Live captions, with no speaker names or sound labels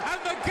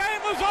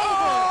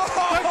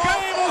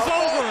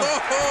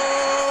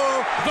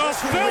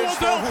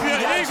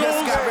Philadelphia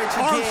Eagles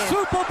are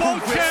Super Bowl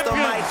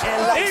champions.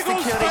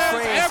 Eagles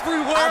fans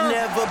everywhere. I've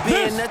never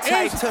been the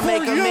type to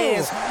make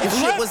amends. If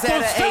shit was at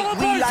an 8,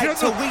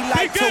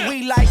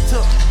 we like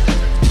to.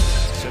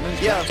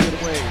 Yeah.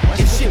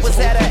 If shit was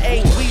at an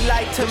 8, we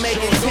like to make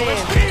it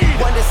 10.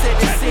 One to set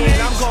the scene,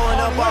 I'm going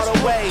up all the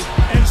way.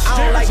 I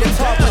don't like to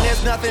talk when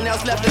there's nothing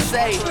else left to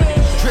say.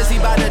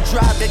 Drizzy by the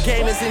drop, the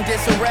game is in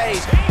disarray.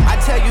 I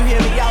tell you, hear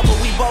me out, but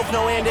we both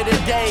know end of the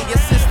day. Your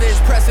sister is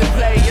pressing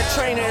play, your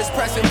trainer is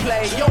pressing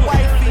play. Your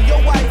wifey.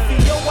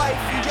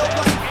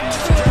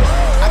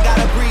 I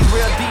gotta breathe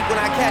real deep when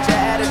I catch an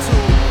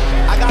attitude.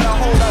 I got a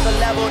whole other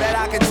level that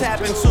I can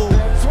tap into.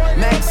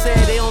 Max said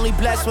they only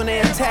blessed when they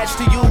attached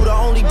to you. The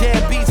only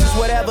dead beats is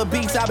whatever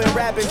beats I've been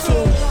rapping to.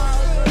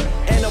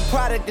 And the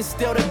product is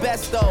still the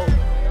best though.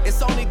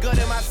 It's only good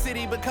in my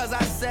city because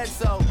I said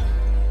so.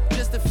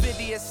 Just a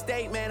 50th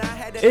state, man. I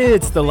had to.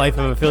 It's the Life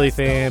of a Philly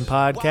Fan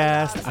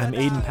podcast. I'm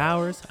Aiden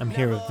Powers. I'm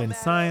here with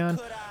Vince Sion.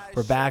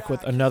 We're back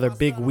with another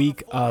big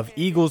week of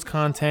Eagles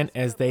content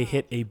as they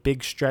hit a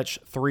big stretch,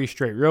 3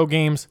 straight road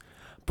games.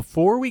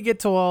 Before we get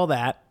to all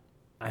that,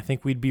 I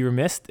think we'd be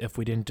remiss if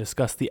we didn't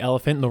discuss the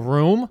elephant in the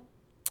room.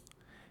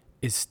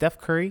 Is Steph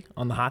Curry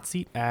on the hot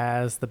seat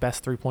as the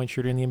best three-point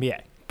shooter in the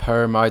NBA?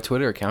 Per my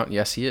Twitter account,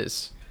 yes, he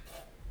is.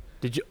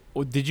 Did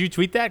you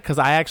tweet that? Because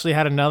I actually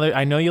had another.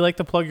 I know you like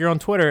to plug your own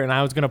Twitter, and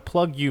I was going to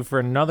plug you for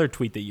another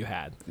tweet that you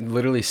had.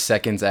 Literally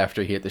seconds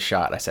after he hit the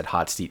shot, I said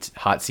hot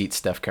seat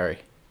Steph Curry.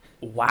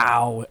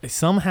 Wow.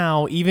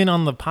 Somehow, even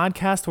on the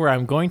podcast where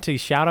I'm going to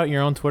shout out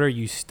your own Twitter,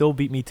 you still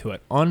beat me to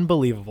it.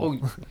 Unbelievable.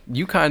 Well,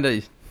 you kind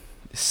of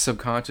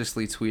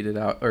subconsciously tweeted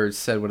out or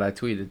said what I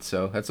tweeted,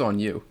 so that's on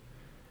you.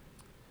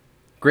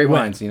 Great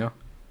minds, you know?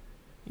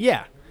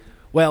 Yeah.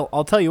 Well,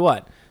 I'll tell you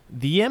what.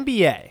 The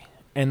NBA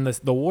and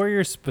the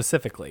Warriors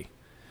specifically,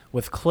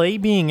 with Clay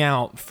being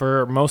out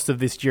for most of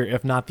this year,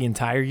 if not the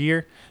entire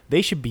year,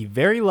 they should be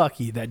very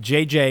lucky that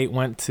JJ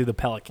went to the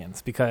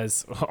Pelicans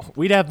because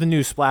we'd have the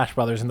new Splash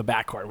Brothers in the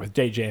backcourt with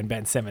JJ and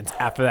Ben Simmons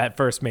after that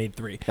first made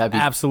 3.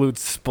 Absolute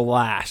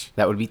splash.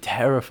 That would be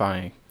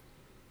terrifying.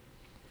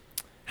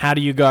 How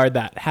do you guard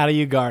that? How do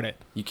you guard it?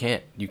 You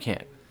can't.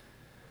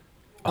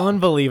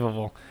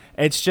 Unbelievable.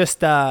 It's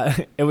just,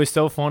 it was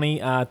so funny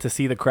to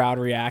see the crowd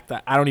react.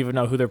 I don't even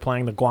know who they're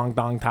playing, the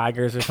Guangdong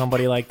Tigers or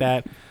somebody like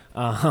that.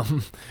 I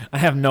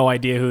have no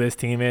idea who this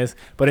team is,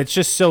 but it's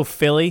just so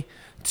Philly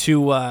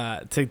to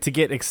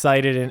get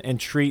excited and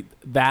treat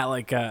that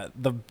like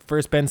the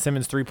first Ben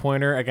Simmons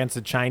three-pointer against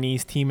a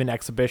Chinese team in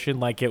exhibition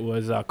like it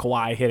was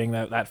Kawhi hitting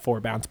that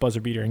 4-bounce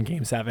buzzer beater in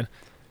Game 7.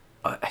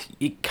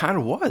 It kind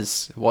of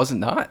was it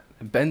not?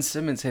 Ben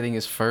Simmons hitting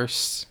his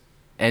first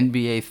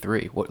NBA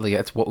 3.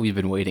 That's what we've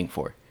been waiting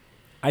for.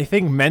 I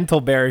think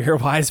mental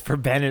barrier-wise for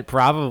Ben, it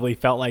probably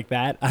felt like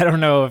that. I don't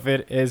know if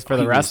it is for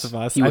the rest of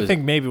us. I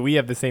think maybe we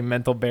have the same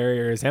mental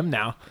barrier as him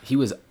now. He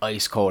was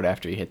ice cold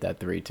after he hit that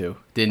 3, too.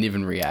 Didn't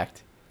even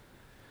react.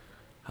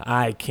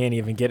 I can't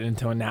even get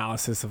into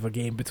analysis of a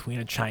game between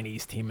a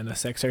Chinese team and the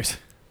Sixers.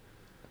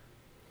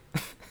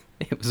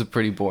 It was a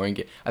pretty boring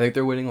game. I think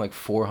they're winning like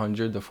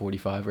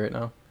 400-45 right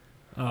now.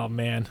 Oh,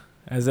 man.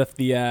 As if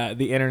the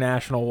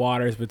international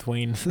waters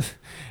between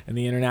and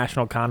the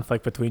international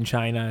conflict between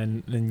China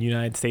and the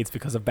United States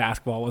because of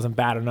basketball wasn't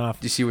bad enough.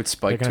 Did you see what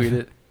Spike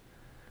tweeted?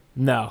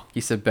 No. He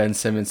said Ben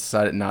Simmons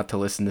decided not to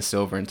listen to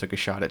Silver and took a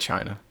shot at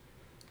China.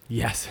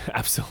 Yes,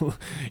 absolutely.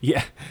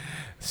 Yeah.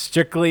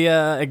 Strictly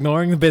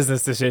ignoring the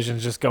business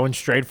decisions, just going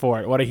straight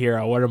for it. What a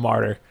hero. What a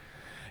martyr.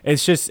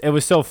 It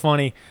was so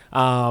funny.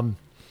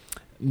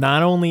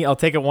 Not only, I'll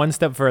take it one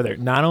step further,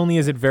 not only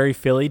is it very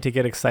Philly to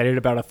get excited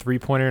about a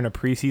three-pointer in a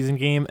preseason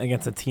game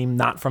against a team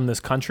not from this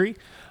country,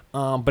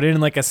 but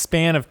in like a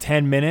span of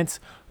 10 minutes,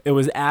 it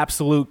was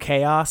absolute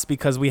chaos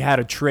because we had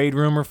a trade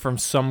rumor from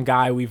some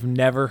guy we've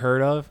never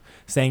heard of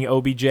saying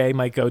OBJ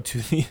might go to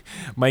the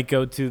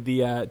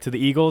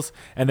Eagles,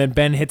 and then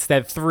Ben hits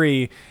that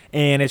 3,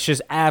 and it's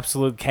just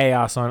absolute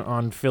chaos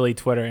on Philly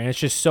Twitter, and it's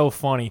just so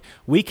funny.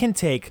 We can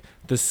take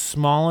the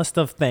smallest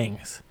of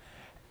things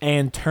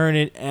and turn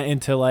it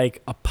into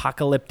like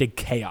apocalyptic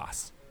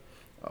chaos.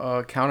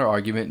 Counter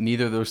argument,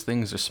 neither of those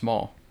things are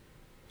small.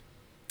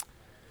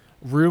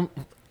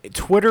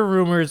 Twitter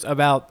rumors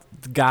about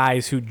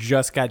guys who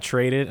just got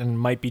traded and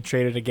might be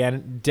traded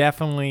again,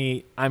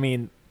 definitely, I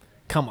mean,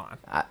 come on.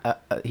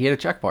 He had a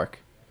check mark.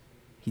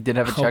 He did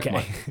have a check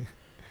mark.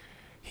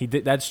 He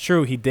did. That's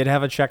true. He did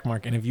have a check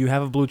mark, and if you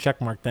have a blue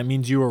check mark, that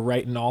means you were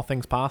right in all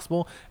things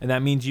possible, and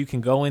that means you can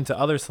go into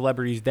other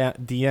celebrities'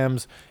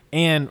 DMs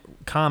and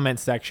comment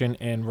section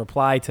and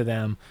reply to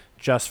them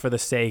just for the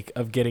sake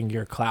of getting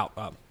your clout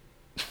up.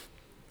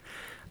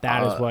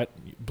 That is what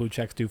blue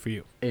checks do for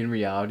you. In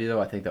reality, though,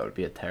 I think that would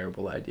be a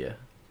terrible idea.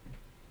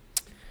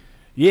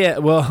 Yeah.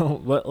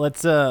 Well,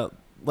 let's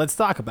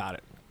talk about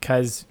it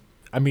because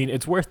I mean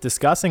it's worth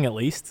discussing at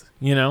least.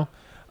 You know,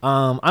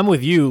 I'm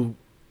with you.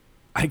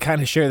 I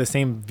kind of share the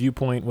same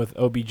viewpoint with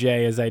OBJ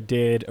as I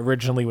did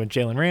originally with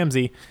Jalen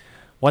Ramsey.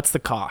 What's the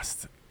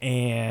cost?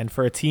 And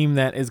for a team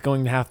that is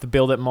going to have to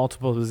build at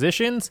multiple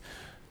positions,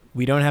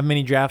 we don't have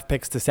many draft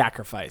picks to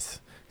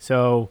sacrifice.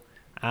 So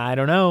I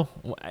don't know.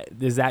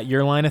 Is that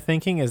your line of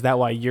thinking? Is that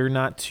why you're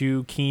not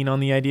too keen on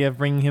the idea of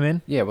bringing him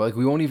in? Yeah, but like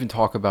we won't even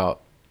talk about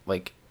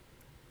like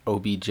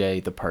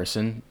OBJ the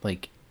person.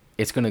 Like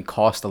it's going to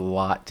cost a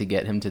lot to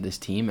get him to this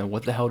team, and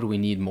what the hell do we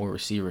need more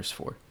receivers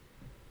for?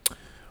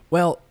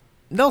 Well,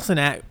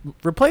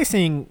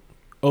 replacing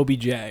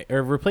OBJ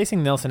or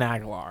replacing Nelson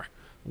Aguilar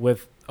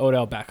with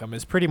Odell Beckham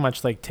is pretty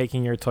much like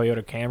taking your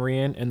Toyota Camry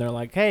in, and they're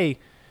like, hey,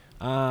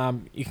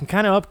 you can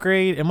kind of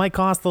upgrade. It might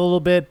cost a little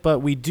bit, but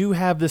we do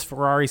have this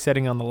Ferrari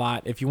sitting on the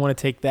lot if you want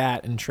to take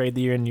that and trade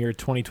in your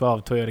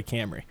 2012 Toyota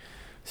Camry.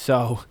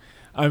 So,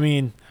 I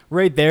mean,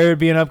 right there would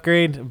be an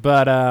upgrade,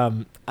 but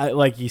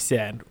like you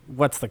said,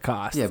 what's the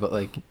cost? Yeah, but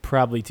like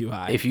probably too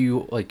high. If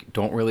you like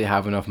don't really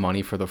have enough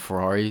money for the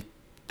Ferrari,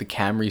 the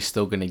Camry's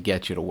still going to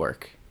get you to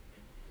work.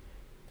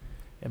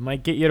 It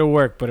might get you to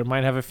work, but it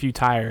might have a few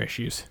tire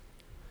issues.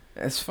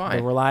 That's fine.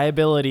 The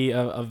reliability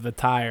of the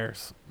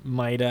tires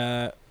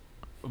might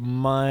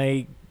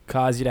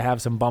cause you to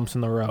have some bumps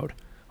in the road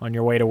on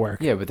your way to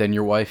work. Yeah, but then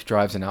your wife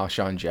drives an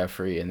Alshon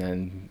Jeffrey, and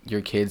then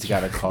your kid's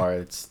got a car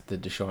that's the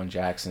Deshaun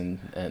Jackson,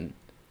 and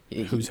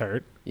who's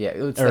hurt? Yeah,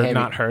 it's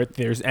not hurt.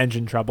 There's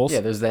engine troubles.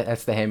 Yeah,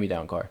 that's the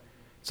hand-me-down car.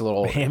 It's a little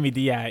older.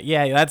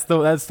 Yeah. That's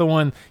the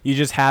one. You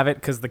just have it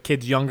because the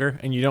kid's younger,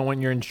 and you don't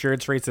want your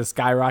insurance rates to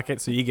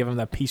skyrocket, so you give him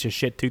that piece of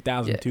shit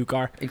 2002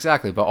 car.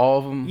 Exactly, but all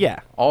of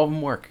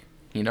them work.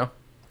 You know.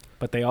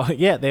 But they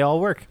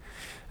all work.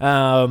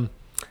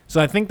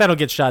 So I think that'll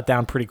get shot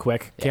down pretty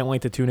quick. Yeah. Can't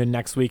wait to tune in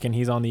next week, and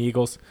he's on the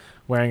Eagles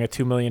wearing a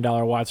 $2 million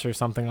watch or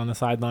something on the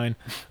sideline.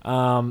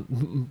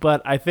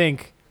 But I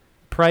think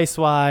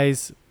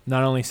price-wise,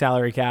 not only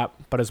salary cap,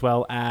 but as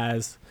well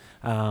as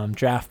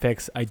draft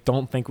picks, I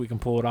don't think we can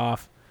pull it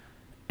off.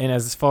 And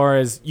as far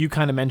as you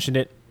kind of mentioned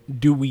it,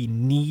 do we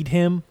need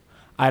him?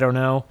 I don't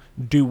know.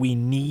 Do we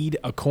need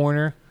a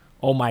corner?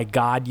 Oh, my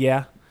God,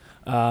 yeah.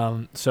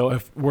 So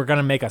if we're going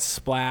to make a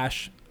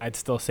splash, I'd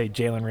still say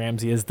Jalen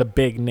Ramsey is the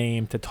big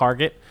name to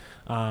target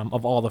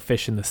of all the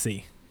fish in the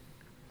sea.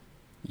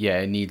 Yeah,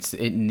 it needs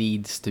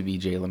to be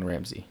Jalen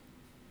Ramsey.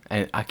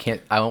 And I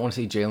don't want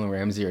to say Jalen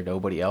Ramsey or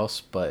nobody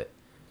else, but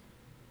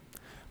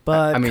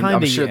I mean,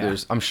 I'm sure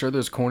there's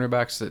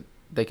cornerbacks that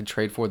they could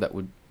trade for that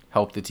would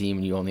help the team,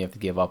 and you only have to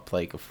give up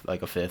like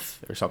a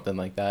fifth or something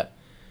like that.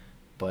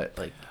 But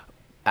like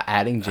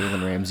adding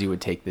Jalen Ramsey would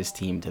take this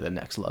team to the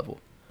next level.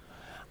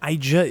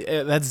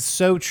 That's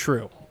so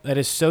true. That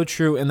is so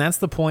true, and that's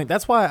the point.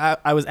 That's why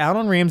I was out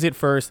on Ramsey at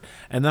first,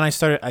 and then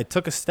I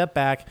took a step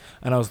back,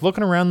 and I was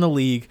looking around the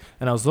league,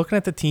 and I was looking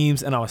at the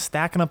teams, and I was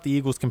stacking up the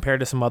Eagles compared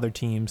to some other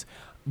teams.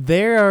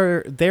 They're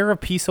a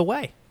piece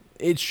away.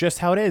 It's just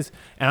how it is.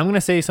 And I'm going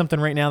to say something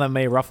right now that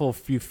may ruffle a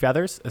few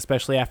feathers,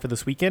 especially after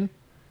this weekend.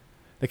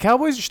 The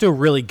Cowboys are still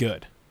really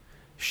good.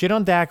 Shit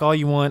on Dak all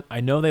you want. I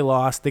know they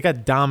lost. They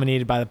got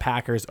dominated by the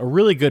Packers, a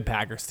really good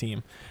Packers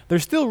team. They're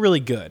still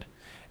really good.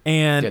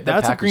 And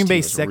that's a Green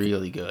Bay second.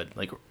 Really good.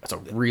 Like it's a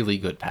really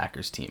good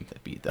Packers team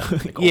that beat them.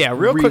 Like yeah,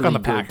 real quick on the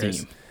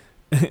Packers.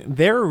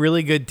 They're a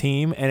really good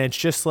team, and it's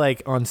just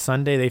like on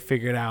Sunday they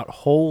figured out,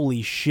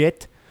 holy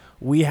shit,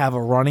 we have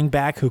a running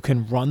back who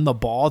can run the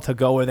ball to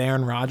go with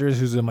Aaron Rodgers,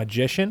 who's a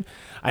magician.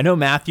 I know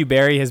Matthew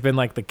Berry has been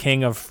like the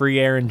king of free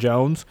Aaron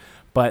Jones,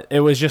 but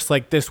it was just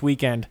like this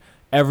weekend,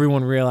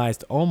 everyone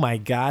realized, oh my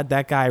God,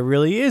 that guy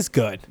really is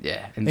good.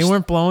 Yeah. And they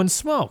weren't blowing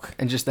smoke.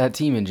 And just that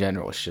team in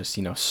general is just,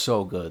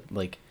 so good.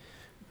 Like,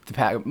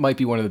 the might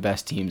be one of the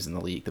best teams in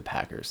the league, the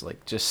Packers.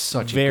 Like, just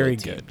such a good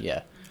team.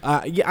 Yeah.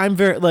 I'm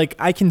very,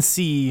 I can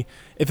see,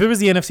 if it was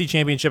the NFC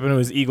Championship and it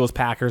was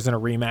Eagles-Packers in a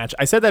rematch,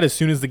 I said that as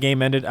soon as the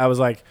game ended, I was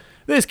like,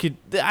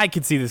 I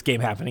could see this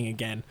game happening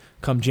again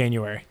come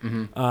January.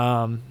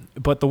 Mm-hmm.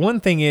 But the one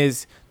thing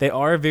is, they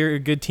are a very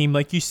good team,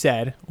 like you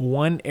said.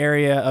 One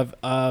area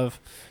of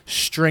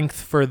strength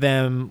for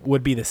them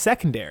would be the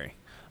secondary.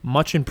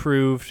 Much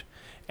improved,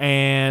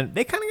 and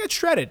they kind of got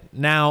shredded.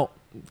 Now,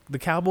 the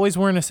Cowboys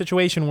were in a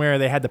situation where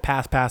they had to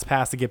pass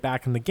to get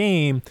back in the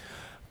game.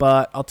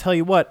 But I'll tell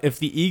you what, if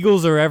the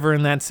Eagles are ever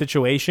in that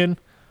situation,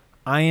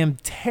 I am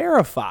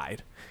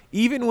terrified.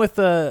 Even with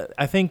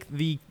I think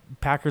the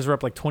Packers were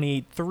up like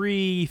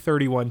 28-3,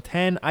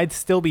 31-10, I'd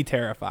still be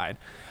terrified.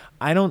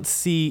 I don't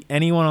see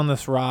anyone on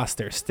this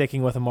roster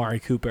sticking with Amari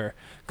Cooper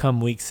come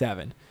week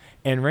 7.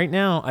 And right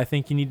now, I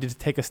think you need to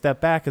take a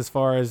step back as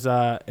far as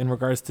in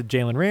regards to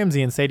Jalen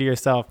Ramsey and say to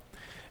yourself,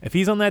 if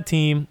he's on that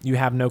team, you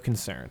have no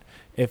concern.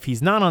 If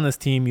he's not on this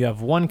team, you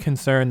have one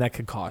concern that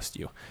could cost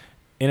you.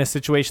 In a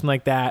situation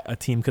like that, a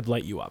team could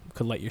light you up,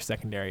 could light your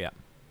secondary up.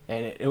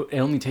 And it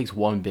only takes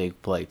one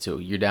big play, too.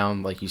 You're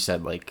down, like you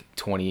said, like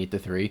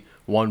 28-3.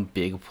 One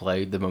big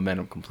play, the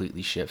momentum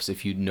completely shifts.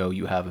 If you know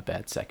you have a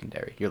bad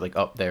secondary, you're like,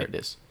 oh, there it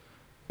is.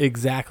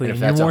 Exactly. And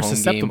if you're that's more a home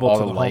susceptible game, all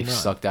to the the life home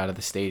run. sucked out of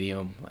the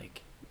stadium.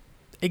 Like,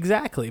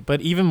 Exactly.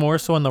 But even more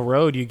so on the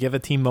road, you give a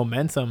team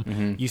momentum.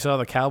 Mm-hmm. You saw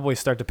the Cowboys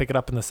start to pick it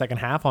up in the second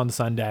half on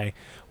Sunday,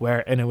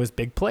 and it was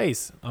big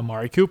plays.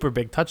 Amari Cooper,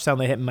 big touchdown.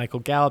 They hit Michael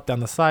Gallup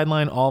down the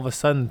sideline. All of a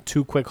sudden,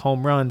 2 quick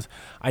home runs.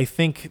 I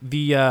think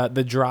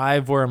the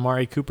drive where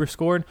Amari Cooper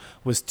scored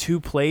was 2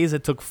 plays.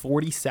 It took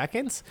 40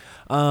 seconds.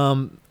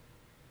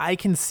 I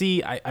can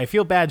see, I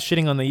feel bad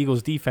shitting on the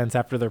Eagles defense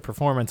after their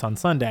performance on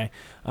Sunday.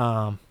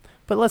 But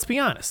let's be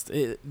honest.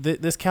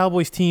 This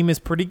Cowboys team is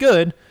pretty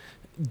good.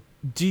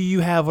 Do you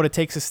have what it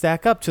takes to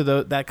stack up to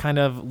that kind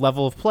of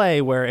level of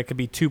play where it could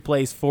be 2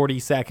 plays, 40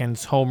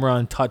 seconds, home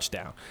run,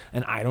 touchdown?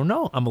 And I don't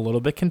know. I'm a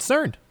little bit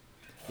concerned.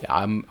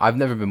 Yeah, I've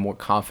never been more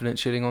confident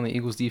shitting on the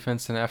Eagles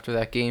defense than after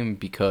that game,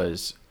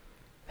 because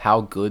how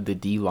good the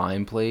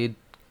D-line played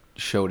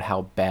showed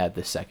how bad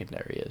the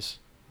secondary is.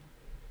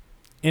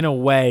 In a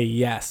way,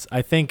 yes.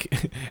 I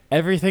think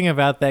everything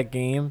about that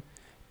game,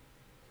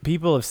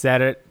 people have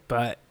said it,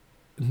 but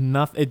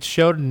it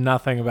showed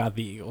nothing about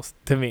the Eagles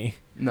to me.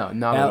 No,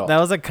 not at all. That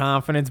was a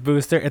confidence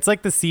booster. It's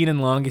like the scene in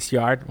Longest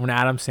Yard when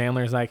Adam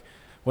Sandler's like,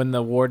 when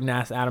the warden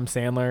asked Adam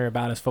Sandler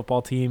about his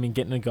football team and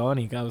getting it going,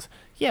 he goes,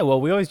 yeah, well,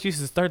 we always used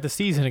to start the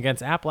season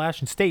against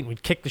Appalachian State, and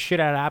we'd kick the shit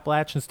out of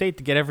Appalachian State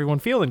to get everyone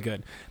feeling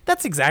good.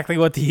 That's exactly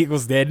what the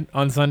Eagles did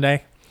on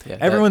Sunday. Yeah,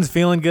 everyone's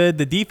feeling good.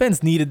 The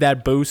defense needed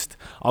that boost.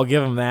 I'll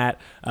give them that.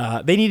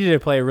 They needed to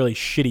play a really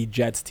shitty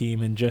Jets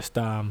team and just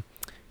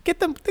get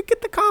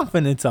the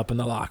confidence up in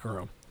the locker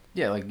room.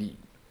 Yeah, like the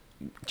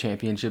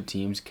championship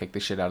teams kick the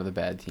shit out of the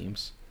bad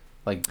teams.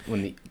 Like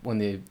when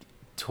the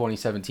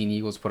 2017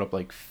 Eagles put up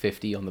like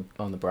 50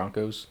 on the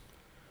Broncos.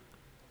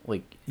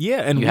 Like,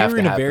 yeah, and we were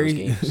in a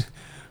very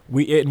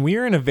we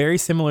were in a very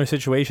similar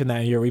situation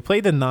that year. We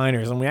played the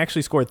Niners, and we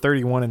actually scored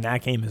 31 in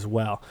that game as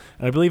well.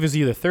 And I believe it was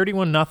either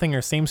 31-0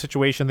 or same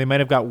situation. They might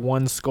have got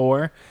 1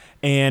 score.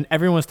 And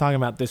everyone was talking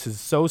about this is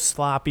so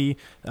sloppy.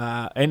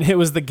 And it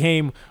was the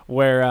game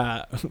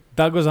where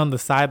Doug was on the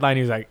sideline.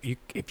 He was like,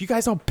 if you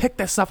guys don't pick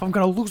this up, I'm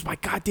going to lose my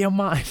goddamn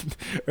mind.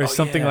 Or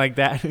something like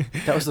that.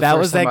 That was the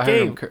first time I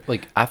heard him.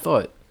 Like, I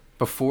thought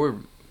before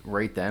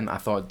right then, I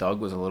thought Doug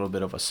was a little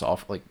bit of a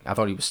soft. Like, I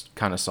thought he was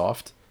kind of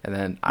soft. And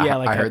then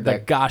I heard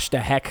that. Gosh the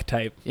heck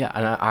type. Yeah,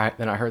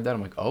 and I heard that.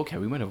 I'm like, oh, okay,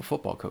 we might have a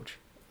football coach.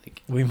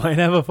 We might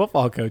have a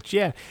football coach,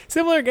 yeah.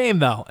 Similar game,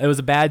 though. It was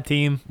a bad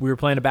team. We were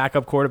playing a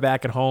backup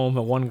quarterback at home,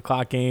 a 1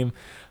 o'clock game.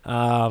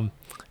 And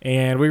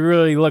we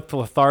really looked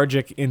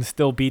lethargic and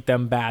still beat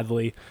them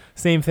badly.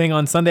 Same thing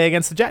on Sunday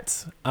against the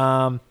Jets.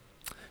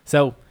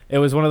 So it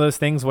was one of those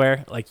things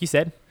where, like you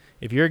said,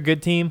 if you're a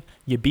good team,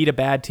 you beat a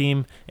bad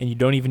team, and you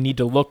don't even need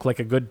to look like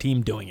a good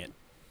team doing it.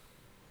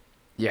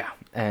 Yeah,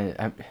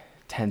 and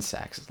 10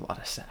 sacks is a lot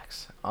of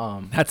sacks.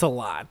 That's a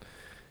lot.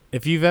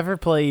 If you've ever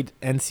played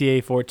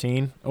NCAA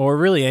 14 or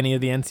really any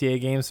of the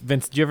NCAA games,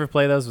 Vince, did you ever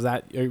play those?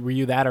 Were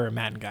you that or a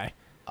Madden guy?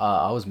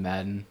 I was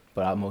Madden,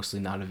 but I'm mostly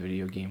not a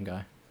video game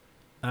guy.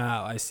 Oh,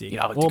 I see.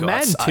 Well,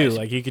 Madden too.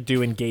 Like you could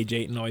do engage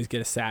 8 and always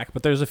get a sack,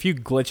 but there's a few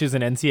glitches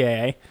in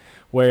NCAA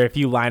where if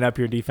you line up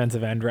your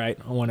defensive end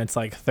right when it's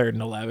like 3rd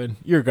and 11,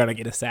 you're gonna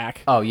get a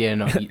sack. Oh yeah,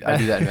 no, I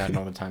do that in Madden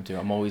all the time too.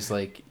 I'm always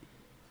like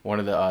one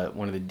of the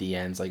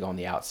DNs like on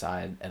the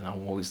outside, and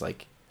I'm always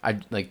like. I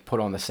like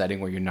put on the setting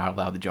where you're not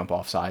allowed to jump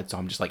offside, so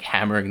I'm just like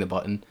hammering the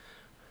button.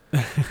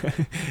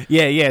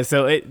 Yeah.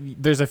 So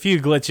there's a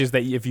few glitches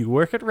that if you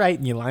work it right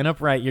and you line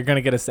up right, you're gonna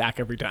get a sack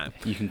every time.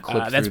 You can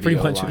clip through the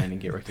O-line and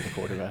get right to the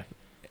quarterback.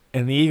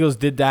 And the Eagles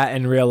did that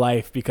in real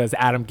life because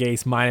Adam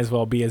Gase might as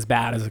well be as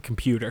bad as a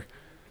computer.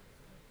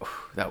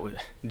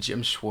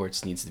 Jim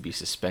Schwartz needs to be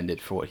suspended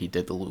for what he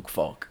did to Luke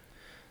Falk.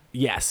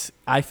 Yes,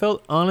 I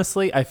felt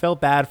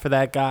bad for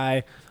that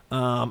guy.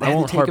 I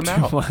won't take him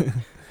out.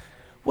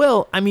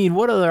 Well, I mean,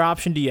 what other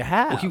option do you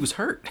have? Well, he was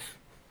hurt.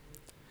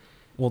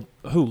 Well,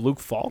 who? Luke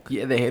Falk?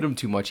 Yeah, they hit him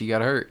too much. He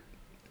got hurt.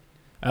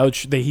 Oh,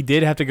 he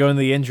did have to go in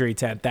the injury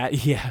tent.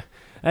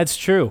 That's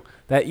true.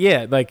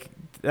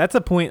 That's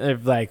a point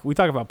of like we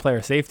talk about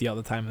player safety all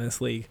the time in this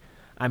league.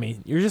 I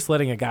mean, you're just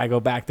letting a guy go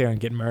back there and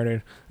get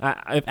murdered.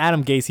 If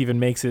Adam Gase even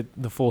makes it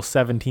the full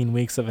 17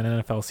 weeks of an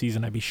NFL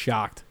season, I'd be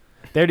shocked.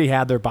 They already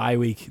had their bye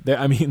week.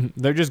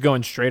 They're just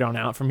going straight on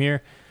out from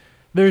here.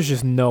 There's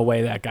just no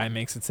way that guy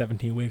makes it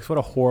 17 weeks. What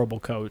a horrible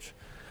coach.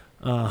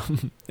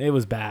 It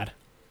was bad.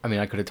 I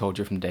mean, I could have told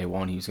you from day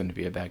one he was going to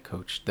be a bad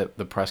coach.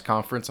 The press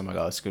conference, I'm like,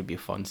 oh, this is going to be a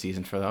fun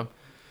season for them.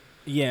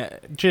 Yeah,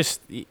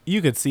 just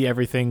you could see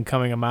everything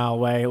coming a mile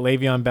away.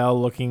 Le'Veon Bell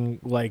looking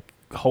like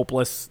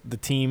hopeless. The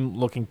team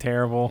looking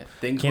terrible.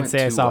 Yeah, Can't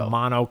say I saw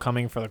mono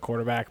coming for the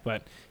quarterback,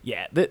 but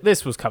yeah,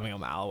 this was coming a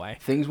mile away.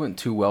 Things went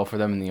too well for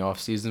them in the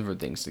offseason for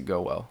things to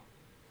go well.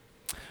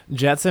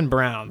 Jets and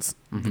Browns.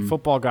 The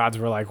football gods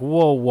were like,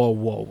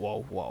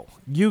 whoa.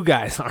 You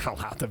guys aren't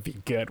allowed to be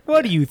good.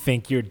 What do you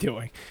think you're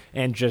doing?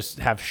 And just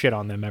have shit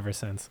on them ever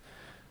since.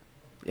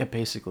 Yeah,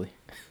 basically.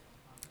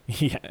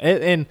 Yeah,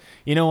 and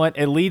you know what?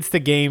 It leads to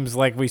games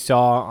like we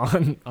saw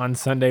on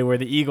Sunday where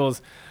the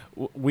Eagles,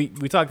 we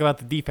talk about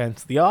the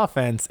defense, the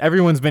offense,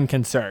 everyone's been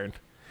concerned.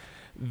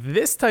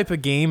 This type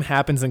of game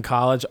happens in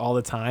college all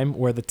the time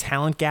where the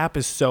talent gap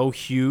is so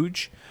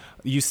huge.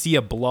 you see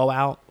a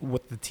blowout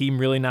with the team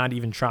really not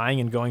even trying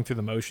and going through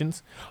the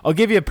motions. I'll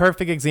give you a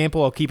perfect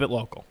example. I'll keep it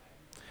local.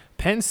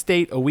 Penn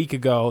State a week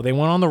ago, they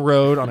went on the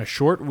road on a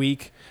short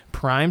week,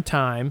 prime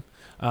time,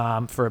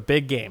 for a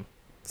big game.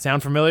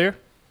 Sound familiar?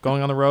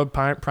 Going on the road,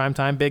 prime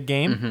time, big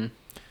game? Mm-hmm.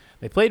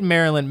 They played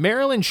Maryland.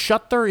 Maryland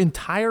shut their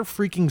entire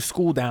freaking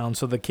school down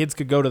so the kids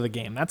could go to the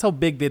game. That's how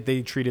big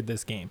they treated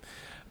this game.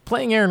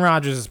 Playing Aaron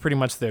Rodgers is pretty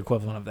much the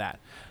equivalent of that.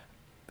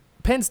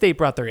 Penn State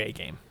brought their A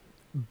game,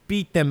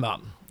 beat them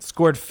up,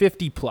 scored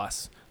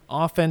 50+.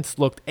 Offense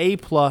looked A+,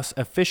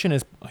 efficient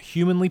as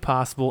humanly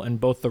possible in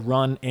both the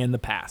run and the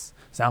pass.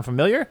 Sound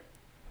familiar?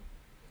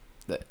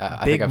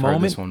 I think I've heard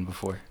this one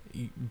before.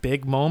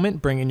 Big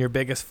moment, bringing your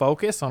biggest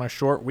focus on a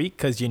short week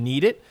because you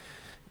need it,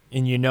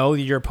 and you know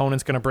your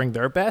opponent's going to bring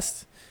their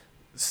best.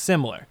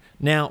 Similar.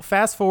 Now,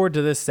 fast forward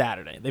to this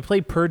Saturday. They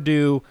play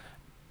Purdue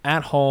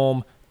at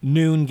home,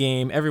 noon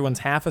game. Everyone's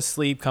half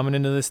asleep coming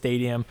into the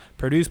stadium.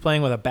 Purdue's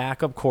playing with a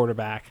backup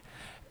quarterback,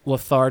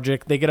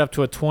 lethargic. They get up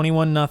to a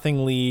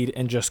 21-0 lead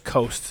and just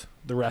coast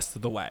the rest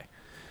of the way.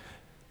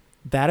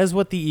 That is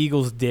what the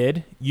Eagles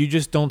did. You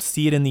just don't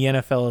see it in the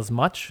NFL as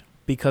much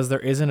because there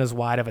isn't as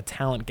wide of a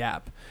talent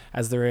gap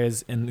as there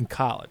is in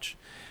college.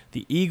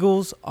 The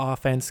Eagles'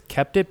 offense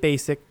kept it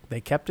basic. They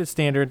kept it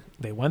standard.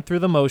 They went through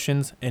the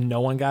motions, and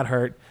no one got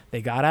hurt.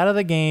 They got out of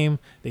the game.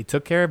 They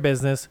took care of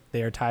business.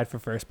 They are tied for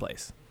first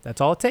place. That's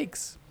all it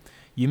takes.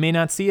 You may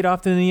not see it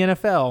often in the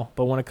NFL,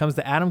 but when it comes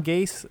to Adam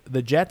Gase,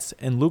 the Jets,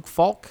 and Luke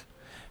Falk,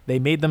 they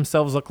made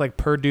themselves look like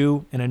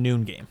Purdue in a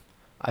noon game.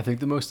 I think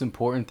the most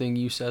important thing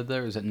you said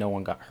there is that no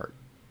one got hurt.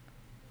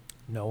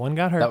 No one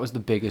got hurt. That was the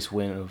biggest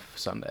win of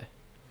Sunday.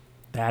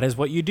 That is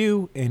what you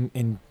do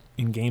in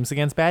games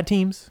against bad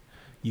teams.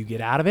 You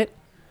get out of it.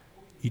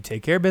 You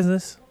take care of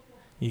business.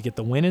 You get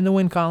the win in the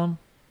win column.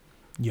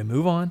 You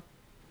move on.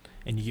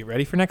 And you get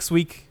ready for next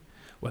week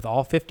with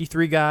all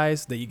 53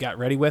 guys that you got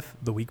ready with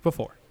the week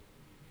before.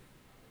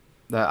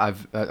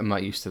 I'm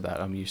not used to that.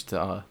 I'm used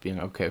to being,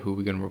 okay, who are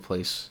we going to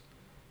replace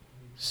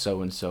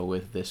so-and-so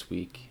with this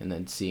week? And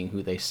then seeing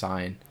who they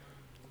sign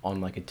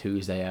on like a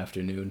Tuesday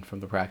afternoon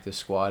from the practice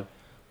squad.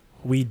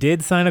 We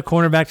did sign a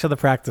cornerback to the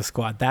practice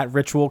squad. That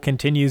ritual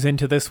continues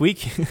into this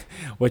week,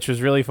 which was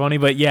really funny.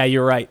 But, yeah,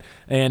 you're right.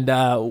 And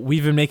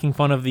we've been making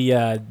fun of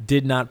the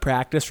did not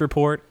practice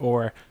report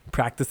or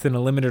practiced in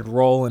a limited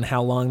role and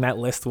how long that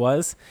list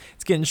was.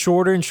 It's getting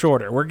shorter and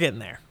shorter. We're getting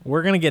there.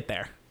 We're going to get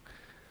there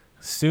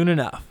soon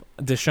enough.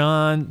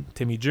 Deshaun,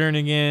 Timmy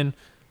Jernigan,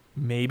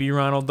 maybe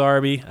Ronald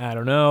Darby. I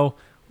don't know.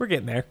 We're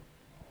getting there.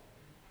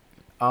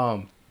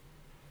 I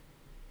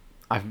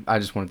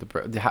just wanted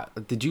to...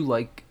 Did you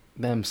like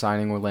them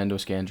signing Orlando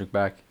Scandrick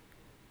back?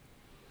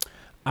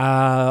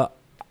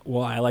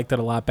 Well, I liked it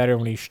a lot better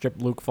when he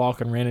stripped Luke Falk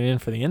and ran it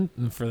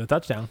in for the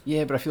touchdown.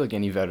 Yeah, but I feel like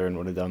any veteran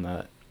would have done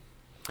that.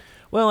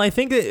 Well, I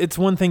think that it's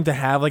one thing to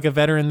have like a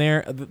veteran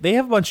there. They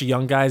have a bunch of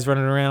young guys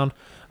running around.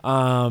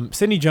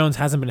 Sidney Jones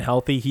hasn't been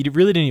healthy. He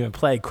really didn't even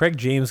play. Craig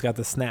James got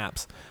the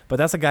snaps, but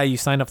that's a guy you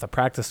signed up the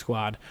practice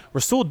squad.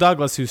 Rasul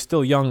Douglas, who's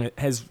still young,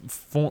 has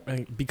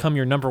become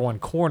your number one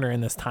corner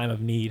in this time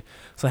of need.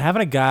 So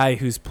having a guy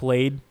who's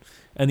played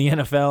in the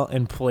NFL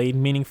and played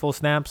meaningful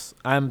snaps,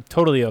 I'm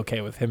totally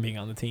okay with him being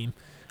on the team.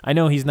 I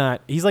know he's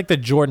like the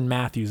Jordan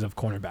Matthews of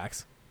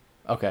cornerbacks.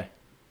 Okay.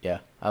 Yeah,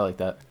 I like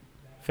that.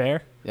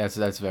 Fair? Yeah,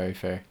 that's very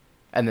fair.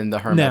 And then the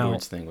Herm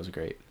Edwards thing was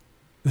great.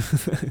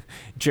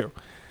 True.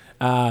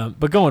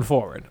 But going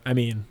forward, I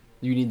mean,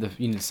 you need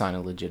to sign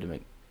a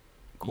legitimate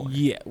corner.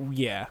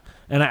 Yeah.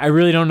 And I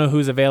really don't know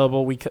who's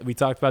available. We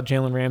talked about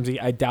Jalen Ramsey.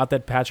 I doubt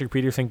that Patrick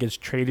Peterson gets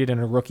traded in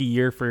a rookie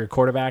year for your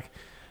quarterback.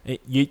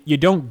 You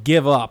don't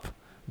give up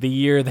the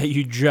year that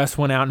you just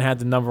went out and had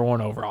the number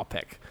 1 overall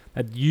pick.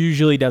 That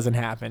usually doesn't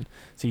happen.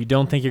 So you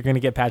don't think you're going to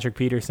get Patrick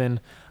Peterson.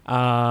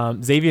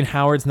 Xavier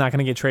Howard's not going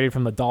to get traded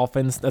from the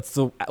Dolphins. That's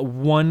the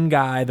one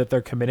guy that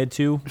they're committed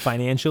to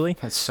financially.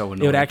 That's so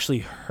annoying. It would actually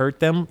hurt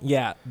them.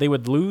 Yeah, they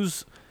would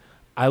lose.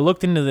 I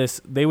looked into this.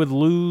 They would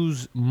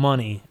lose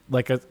money,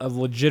 like a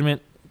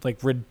legitimate,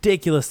 like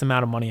ridiculous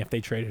amount of money if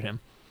they traded him.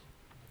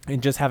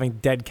 And just having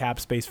dead cap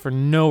space for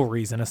no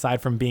reason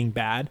aside from being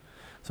bad.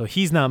 So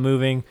he's not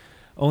moving.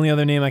 Only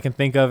other name I can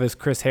think of is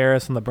Chris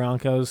Harris from the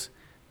Broncos.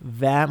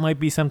 That might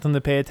be something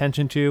to pay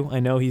attention to. I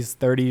know he's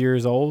 30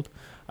 years old,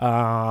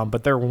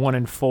 but they're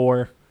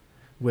 1-4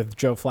 with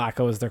Joe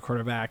Flacco as their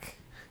quarterback.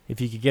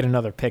 If you could get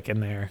another pick in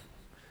there,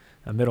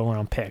 a middle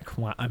round pick,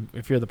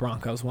 if you're the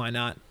Broncos, why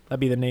not? That'd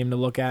be the name to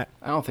look at.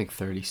 I don't think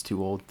 30's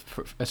too old,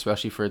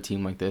 especially for a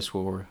team like this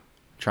where we're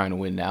trying to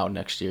win now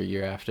next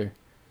year after.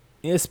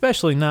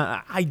 Especially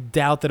not. I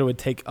doubt that it would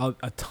take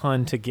a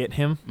ton to get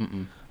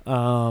him.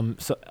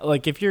 So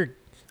like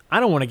I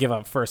don't want to give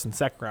up first and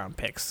second round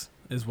picks.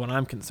 Is what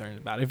I'm concerned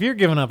about. If you're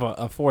giving up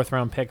a 4th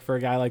round pick for a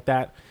guy like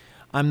that,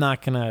 I'm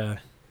not gonna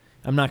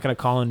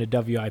call into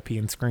WIP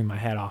and scream my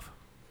head off.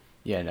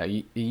 Yeah, no,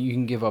 you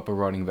can give up a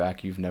running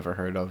back you've never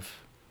heard of.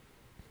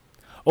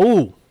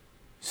 Oh,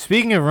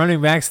 speaking of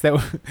running backs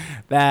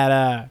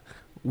that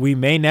we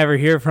may never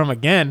hear from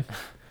again,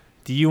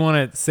 do you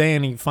want to say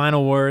any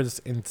final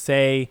words and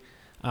say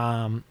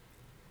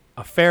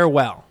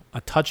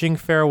a touching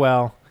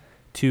farewell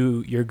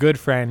to your good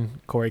friend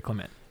Corey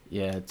Clement.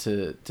 Yeah,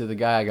 to the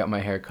guy I got my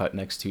hair cut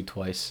next to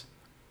twice.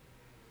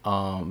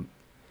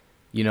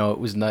 You know, it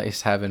was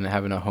nice having a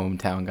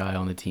hometown guy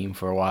on the team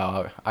for a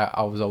while.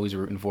 I was always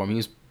rooting for him. He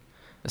was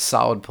a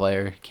solid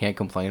player. Can't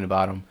complain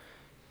about him.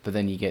 But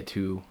then you get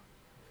two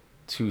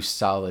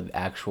solid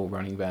actual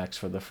running backs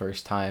for the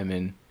first time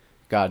in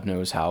God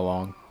knows how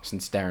long,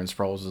 since Darren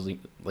Sproles was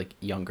like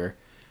younger.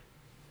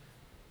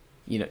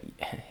 You know,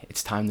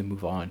 it's time to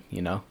move on,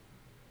 you know?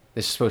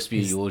 This is supposed to be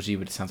a eulogy,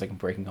 but it sounds like I'm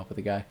breaking up with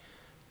the guy.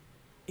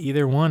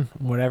 Either one,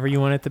 whatever you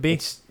want it to be.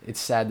 It's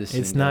sad to see.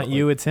 It's not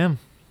you, it's him.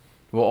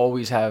 We'll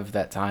always have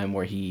that time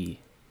where he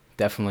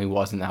definitely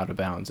wasn't out of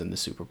bounds in the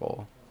Super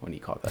Bowl when he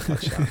caught that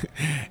touchdown.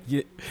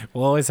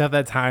 We'll always have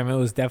that time. It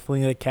was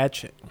definitely a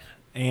catch,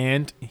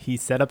 and he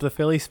set up the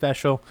Philly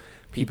special.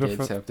 People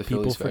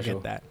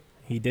forget that.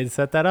 He did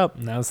set that up.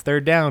 Now it's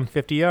third down,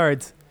 50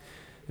 yards.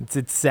 It's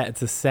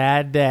a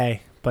sad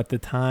day, but the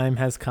time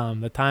has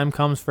come. The time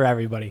comes for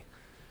everybody.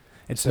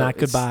 It's not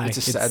goodbye. It's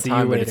a sad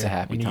time, but it's a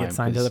happy time when you get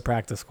signed to the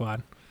practice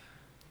squad.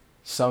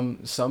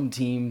 Some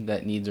team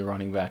that needs a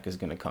running back is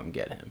going to come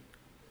get him.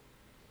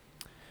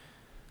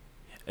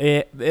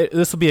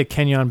 This will be a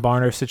Kenyon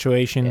Barner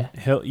situation.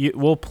 Yeah.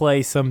 We'll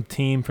play some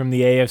team from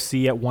the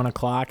AFC at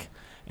 1:00,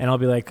 and I'll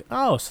be like,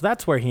 oh, so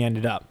that's where he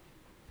ended up.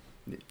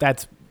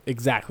 That's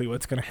exactly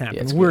what's going to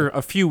happen. Yeah, we're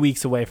a few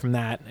weeks away from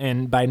that,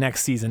 and by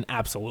next season,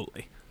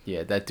 absolutely.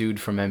 Yeah, that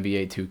dude from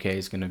NBA 2K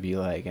is going to be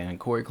like, and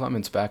Corey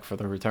Clement's back for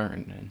the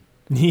return. And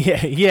Yeah.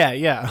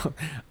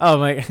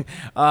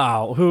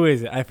 Who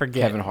is it? I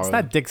forget. Kevin Harlan. It's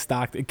not Dick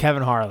Stockton.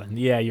 Kevin Harlan.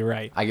 Yeah, you're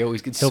right.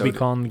 He'll be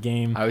calling the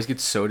game. I always get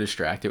so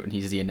distracted when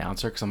he's the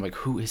announcer because I'm like,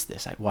 who is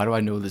this? Why do I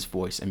know this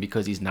voice? And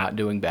because he's not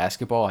doing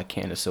basketball, I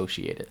can't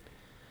associate it.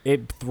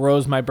 It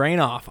throws my brain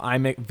off.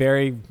 I'm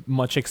very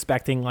much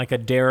expecting like a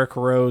Derrick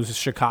Rose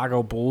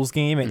Chicago Bulls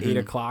game at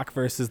 8:00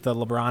 versus the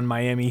LeBron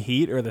Miami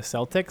Heat or the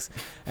Celtics,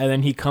 and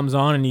then he comes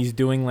on and he's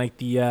doing like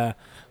the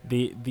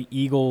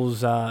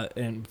Eagles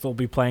and they'll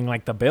be playing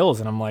like the Bills,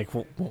 and I'm like,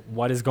 well,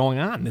 what is going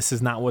on? This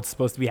is not what's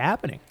supposed to be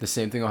happening. The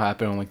same thing will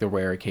happen on like the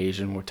rare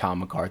occasion where Tom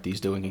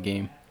McCarthy's doing a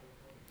game.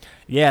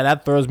 Yeah,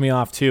 that throws me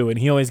off too, and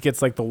he always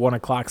gets like the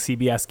 1:00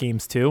 CBS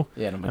games too.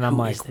 Yeah, and I'm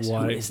like,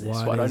 what is this?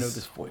 Why do I know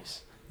this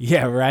voice?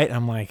 Yeah, right.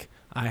 I'm like,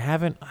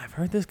 I've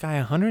heard this guy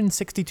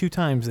 162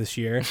 times this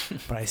year,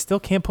 but I still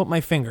can't put my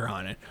finger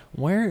on it.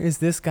 Where is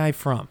this guy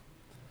from?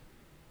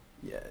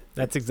 Yeah,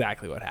 that's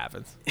exactly what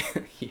happens.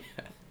 Yeah.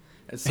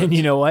 And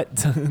you know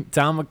what?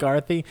 Tom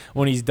McCarthy,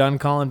 when he's done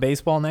calling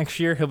baseball next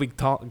year, he'll be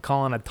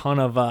calling a ton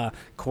of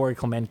Corey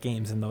Clement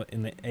games in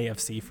the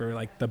AFC for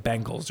like the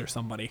Bengals or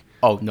somebody.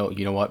 Oh no,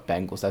 you know what?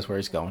 Bengals. That's where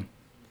he's going.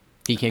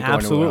 He can't go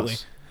anywhere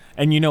else.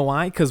 And you know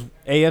why? Because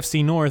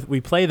AFC North, we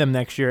play them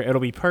next year.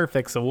 It'll be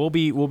perfect. So we'll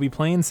be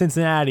playing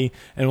Cincinnati,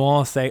 and we'll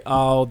all say,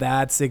 "Oh,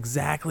 that's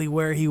exactly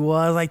where he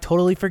was. I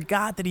totally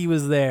forgot that he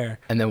was there."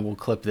 And then we'll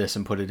clip this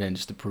and put it in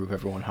just to prove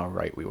everyone how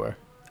right we were.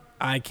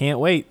 I can't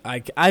wait.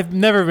 I've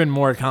never been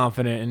more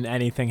confident in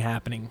anything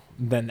happening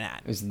than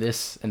that. Is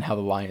this and how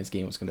the Lions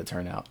game was going to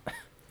turn out?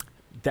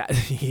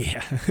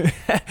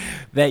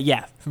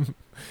 Yeah.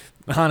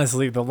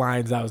 Honestly, the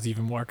Lions I was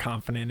even more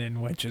confident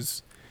in, which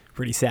is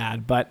pretty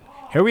sad. But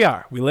here we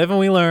are. We live and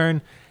we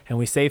learn, and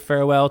we say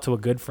farewell to a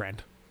good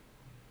friend.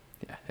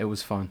 Yeah, it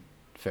was fun.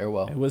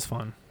 Farewell. It was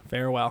fun.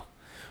 Farewell.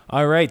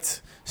 All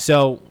right.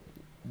 So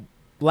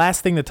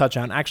last thing to touch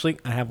on. Actually,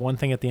 I have one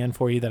thing at the end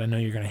for you that I know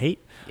you're going to hate.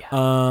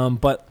 Yeah.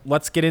 But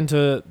let's get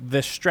into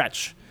this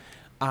stretch.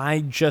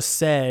 I just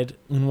said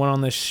and went on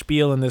this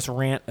spiel and this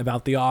rant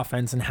about the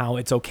offense and how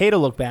it's okay to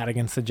look bad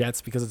against the Jets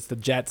because it's the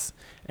Jets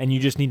and you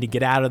just need to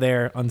get out of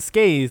there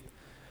unscathed.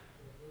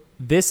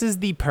 This is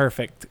the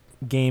perfect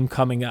game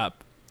coming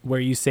up where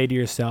you say to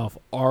yourself,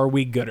 are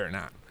we good or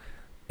not?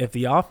 If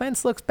the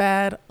offense looks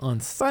bad on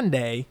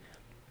Sunday,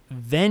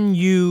 then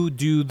you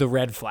do the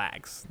red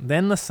flags.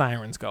 Then the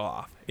sirens go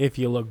off. If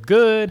you look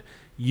good,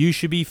 you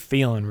should be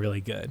feeling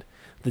really good.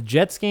 The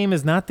Jets game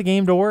is not the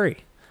game to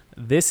worry.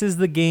 This is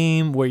the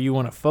game where you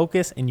want to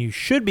focus, and you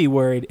should be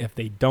worried if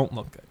they don't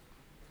look good.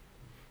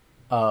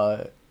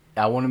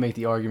 I want to make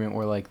the argument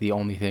where like the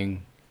only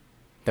thing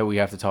that we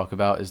have to talk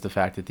about is the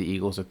fact that the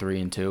Eagles are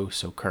 3-2,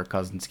 so Kirk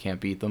Cousins can't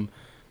beat them.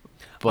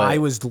 But that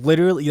was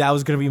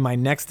going to be my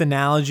next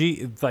analogy.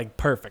 It's like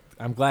perfect.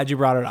 I'm glad you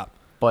brought it up.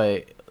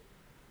 But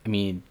I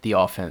mean, the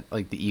offense,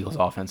 like the Eagles'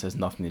 offense, has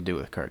nothing to do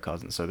with Kirk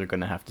Cousins, so they're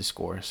going to have to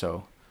score.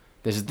 So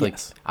this is like,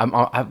 yes.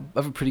 I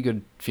have a pretty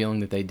good feeling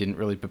that they didn't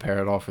really prepare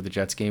at all for the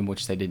Jets game,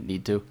 which they didn't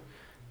need to.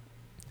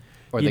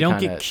 Or you don't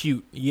get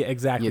cute. Yeah,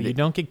 exactly. You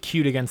don't get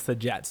cute against the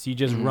Jets. You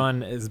just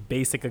run as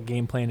basic a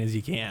game plan as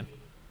you can.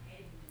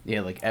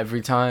 Yeah, like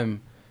every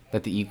time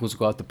that the Eagles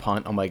go out to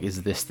punt, I'm like,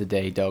 is this the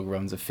day Doug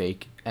runs a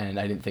fake? And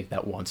I didn't think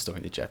that once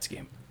during the Jets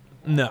game.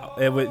 No,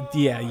 it was.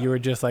 Yeah, you were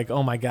just like,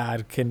 oh my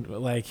God,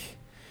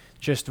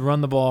 just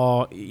run the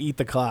ball, eat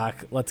the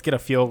clock. Let's get a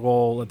field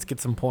goal. Let's get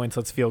some points.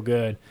 Let's feel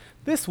good.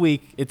 This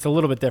week, it's a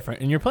little bit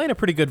different, and you're playing a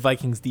pretty good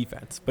Vikings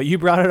defense. But you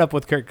brought it up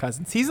with Kirk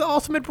Cousins. He's the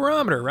ultimate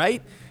barometer,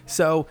 right?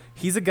 So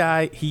he's a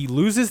guy. He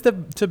loses to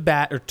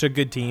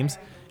good teams,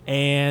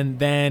 and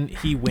then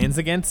he wins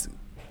against,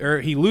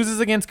 or he loses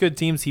against good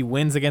teams. He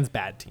wins against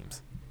bad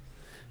teams.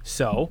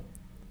 So,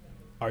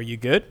 are you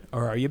good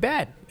or are you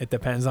bad? It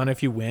depends on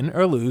if you win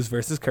or lose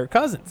versus Kirk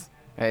Cousins.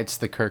 It's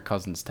the Kirk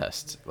Cousins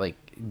test. Like,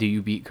 do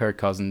you beat Kirk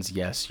Cousins?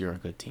 Yes, you're a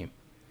good team.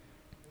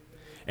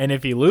 And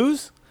if you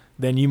lose,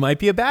 then you might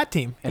be a bad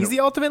team. He's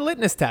the ultimate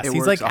litmus test.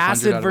 He's like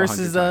acid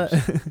versus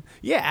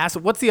yeah,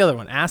 acid. What's the other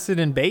one? Acid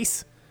and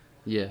base?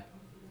 Yeah.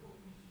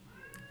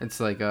 It's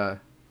like the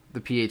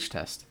pH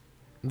test.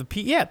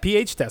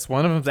 pH test.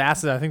 One of them's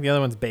acid. I think the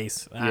other one's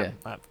base. Yeah.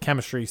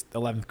 Chemistry,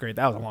 11th grade.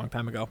 That was a long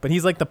time ago. But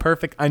he's like the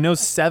perfect. I know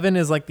 7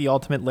 is like the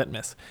ultimate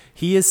litmus.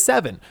 He is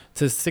 7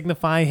 to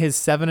signify his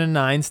 7 and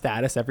 9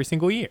 status every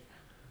single year.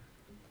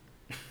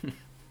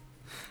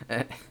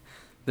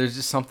 There's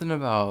just something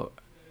about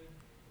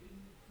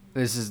that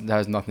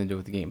has nothing to do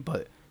with the game,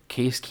 but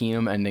Case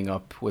Keenum ending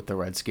up with the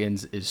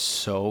Redskins is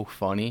so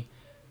funny.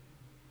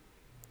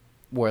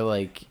 Where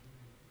like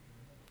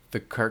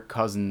the Kirk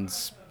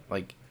Cousins,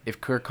 like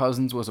if Kirk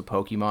Cousins was a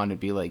Pokemon, it'd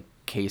be like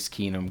Case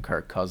Keenum,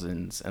 Kirk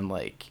Cousins, and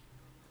like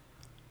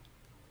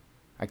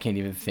I can't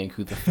even think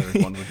who the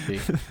third one would be.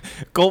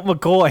 Colt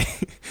McCoy.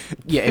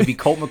 Yeah, it'd be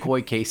Colt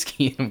McCoy, Case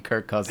Keenum,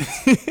 Kirk Cousins.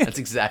 That's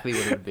exactly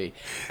what it would be.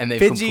 And they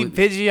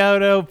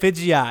Pidgeotto,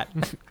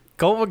 Pidgeot.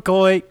 Colt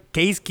McCoy,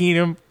 Case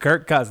Keenum,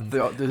 Kirk Cousins.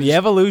 The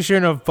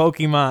evolution of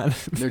Pokemon.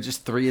 They're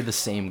just 3 of the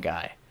same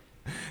guy.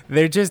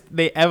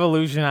 They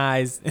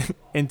evolutionize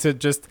into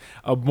just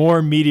a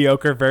more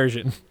mediocre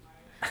version.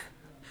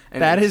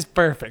 And that is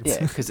perfect. Yeah,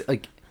 because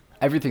like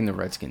everything the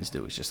Redskins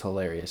do is just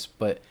hilarious.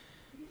 But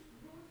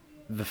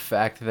the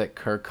fact that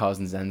Kirk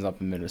Cousins ends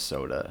up in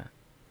Minnesota,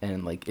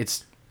 and like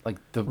it's like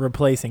the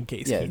replacing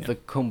Case Keenum. The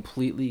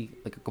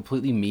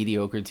completely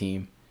mediocre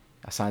team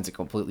assigns a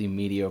completely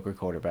mediocre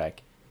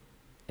quarterback,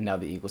 and now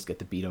the Eagles get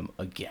to beat them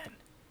again.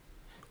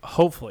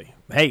 Hopefully,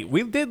 hey,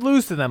 we did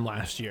lose to them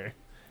last year,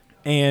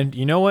 and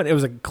you know what? It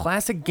was a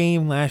classic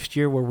game last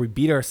year where we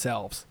beat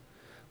ourselves.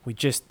 We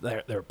just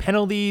there were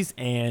penalties,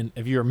 and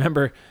if you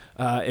remember,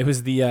 it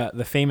was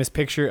the famous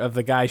picture of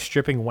the guy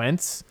stripping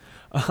Wentz,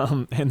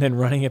 and then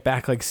running it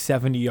back like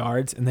 70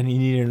 yards, and then he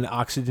needed an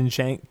oxygen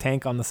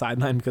tank on the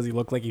sideline because he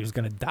looked like he was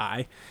gonna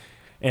die,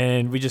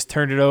 and we just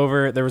turned it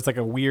over. There was like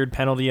a weird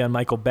penalty on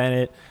Michael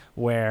Bennett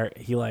where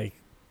he like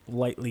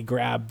lightly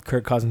grabbed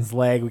Kirk Cousins'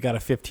 leg. We got a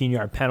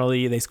 15-yard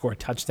penalty. They scored a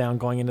touchdown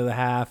going into the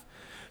half.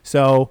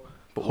 So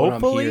but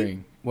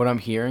hopefully, what I'm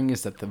hearing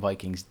is that the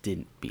Vikings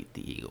didn't beat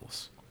the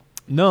Eagles.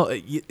 No,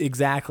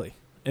 exactly.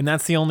 And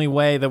that's the only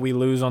way that we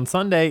lose on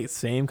Sunday.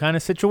 Same kind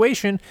of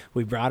situation.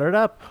 We brought it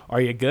up.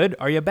 Are you good?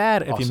 Are you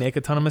bad? If you make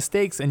a ton of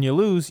mistakes and you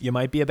lose, you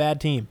might be a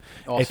bad team.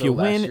 Also, if you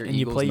win and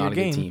you play your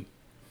game.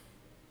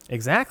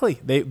 Exactly.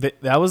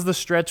 That was the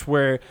stretch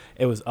where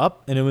it was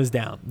up and it was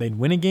down. They'd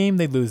win a game,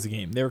 they'd lose a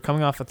game. They were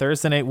coming off a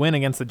Thursday night win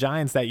against the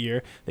Giants that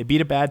year. They beat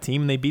a bad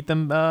team, and they beat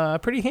them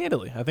pretty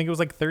handily. I think it was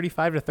like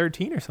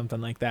 35-13 or something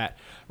like that.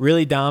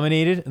 Really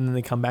dominated, and then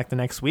they come back the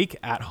next week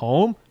at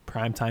home,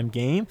 primetime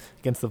game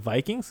against the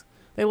Vikings.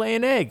 They lay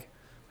an egg,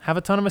 have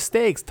a ton of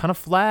mistakes, ton of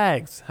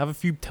flags, have a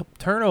few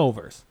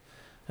turnovers,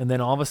 and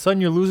then all of a sudden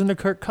you're losing to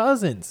Kirk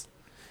Cousins.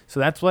 So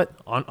that's what,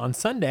 on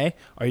Sunday,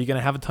 are you going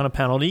to have a ton of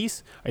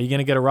penalties? Are you going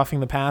to get a roughing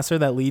the passer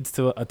that leads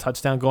to a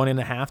touchdown going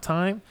into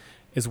halftime?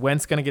 Is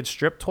Wentz going to get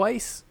stripped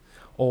twice?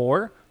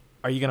 Or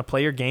are you going to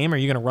play your game? Are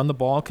you going to run the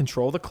ball,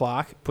 control the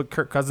clock, put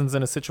Kirk Cousins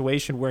in a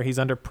situation where he's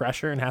under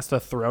pressure and has to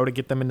throw to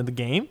get them into the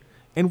game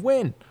and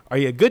win? Are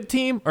you a good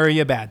team or are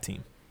you a bad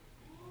team?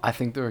 I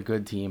think they're a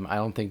good team. I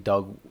don't think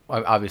Doug,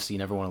 obviously you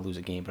never want to lose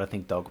a game, but I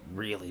think Doug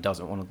really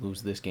doesn't want to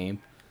lose this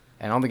game.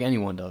 And I don't think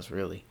anyone does,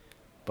 really.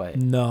 But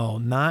no,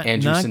 not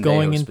Andrew not Sendejo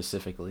going in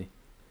specifically.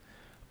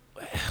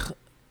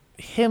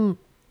 Him,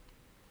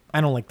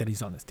 I don't like that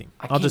he's on this team.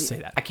 I'll just say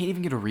that. I can't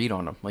even get a read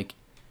on him. Like,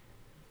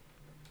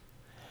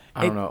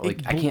 I don't know.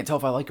 Like, I can't tell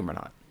if I like him or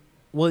not.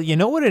 Well, you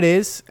know what it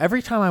is?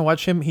 Every time I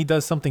watch him, he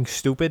does something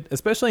stupid,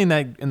 especially in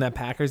that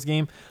Packers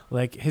game.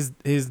 Like his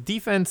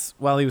defense,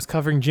 while he was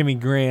covering Jimmy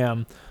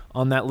Graham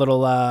on that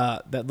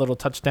little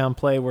touchdown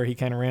play where he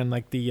kind of ran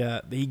like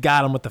he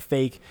got him with the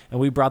fake,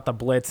 and we brought the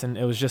blitz, and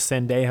it was just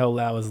Sendejo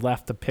that was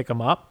left to pick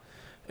him up.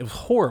 It was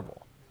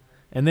horrible.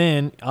 And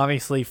then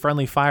obviously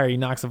friendly fire, he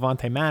knocks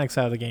Avonte Maddox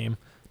out of the game.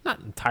 Not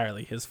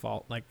entirely his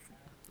fault. Like,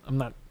 I'm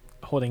not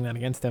holding that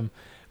against him.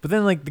 But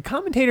then like the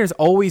commentators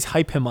always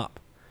hype him up.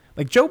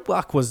 Like Joe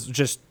Buck was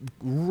just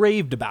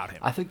raved about him.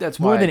 I think that's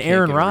why more than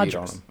Aaron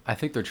Rodgers. I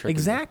think they're tricking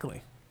exactly.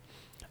 Him.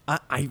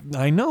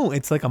 I know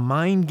it's like a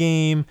mind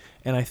game,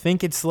 and I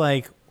think it's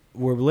like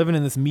we're living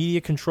in this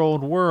media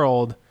controlled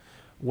world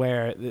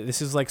where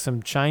this is like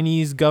some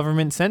Chinese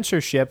government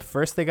censorship.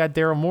 First they got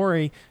Daryl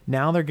Morey.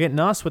 Now they're getting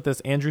us with this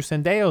Andrew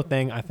Sendejo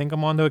thing. I think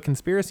I'm onto a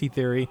conspiracy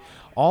theory.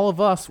 All of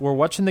us were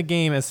watching the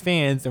game as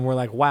fans, and we're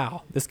like,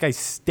 wow, this guy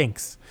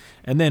stinks.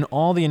 And then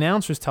all the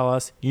announcers tell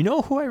us, you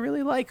know who I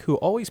really like, who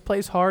always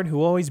plays hard,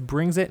 who always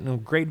brings it, and a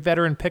great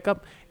veteran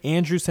pickup?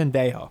 Andrew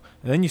Sendejo.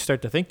 And then you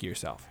start to think to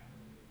yourself,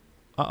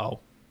 uh-oh,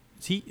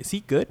 is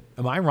he good?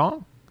 Am I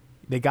wrong?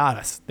 They got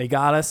us. They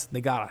got us.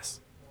 They got us.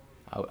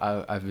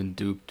 I've been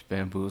duped,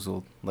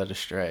 bamboozled, led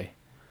astray.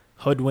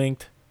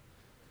 Hoodwinked.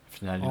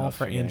 All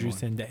for Andrew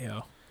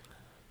Sendejo.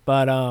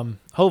 But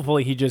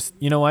hopefully he just,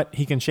 you know what?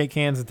 He can shake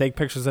hands and take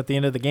pictures at the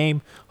end of the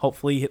game.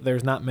 Hopefully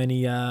there's not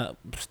many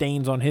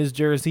stains on his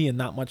jersey and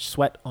not much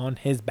sweat on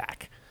his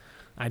back.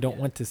 I don't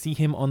want to see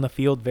him on the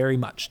field very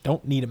much.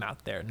 Don't need him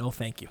out there. No,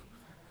 thank you.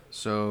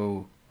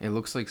 So it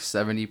looks like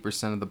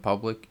 70% of the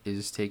public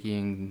is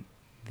taking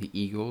the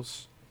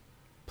Eagles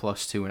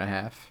plus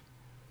 2.5,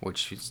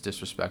 which is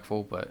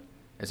disrespectful, but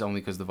it's only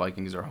because the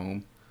Vikings are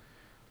home.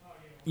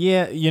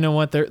 Yeah, you know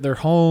what? They're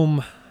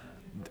home.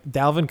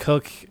 Dalvin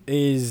Cook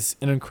is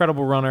an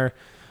incredible runner.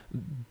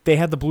 They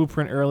had the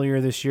blueprint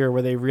earlier this year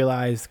where they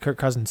realized Kirk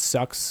Cousins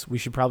sucks. We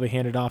should probably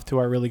hand it off to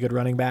our really good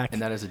running back.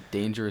 And that is a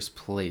dangerous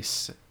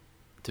place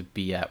to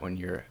be at when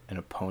you're an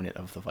opponent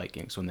of the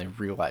Vikings, when they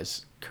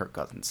realize Kirk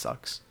Cousins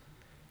sucks.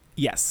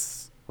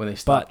 Yes. When they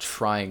stop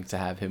trying to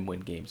have him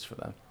win games for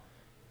them.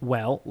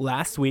 Well,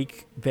 last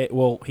week,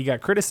 he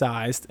got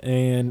criticized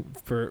and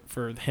for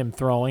him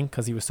throwing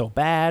because he was so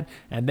bad,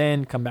 and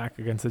then come back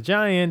against the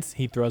Giants.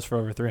 He throws for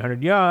over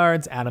 300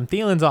 yards. Adam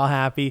Thielen's all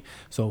happy.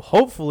 So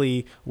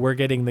hopefully we're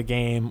getting the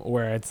game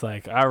where it's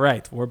like, all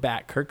right, we're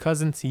back. Kirk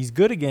Cousins, he's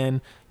good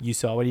again. You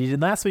saw what he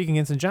did last week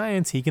against the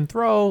Giants. He can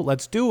throw.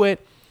 Let's do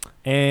it.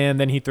 And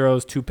then he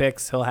throws 2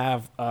 picks. He'll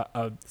have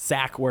a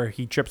sack where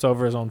he trips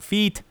over his own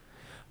feet.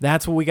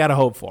 That's what we got to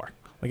hope for.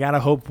 We got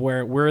to hope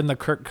where we're in the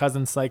Kirk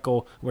Cousins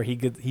cycle where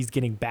he's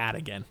getting bad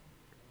again.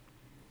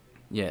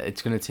 Yeah,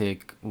 it's going to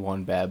take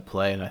one bad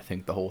play, and I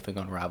think the whole thing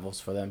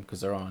unravels for them because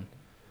they're on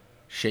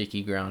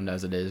shaky ground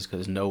as it is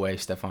because there's no way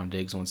Stephon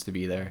Diggs wants to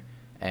be there,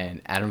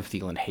 and Adam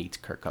Thielen hates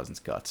Kirk Cousins'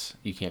 guts.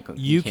 You can't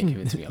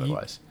convince me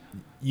otherwise.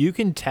 You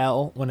can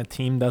tell when a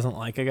team doesn't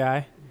like a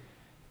guy.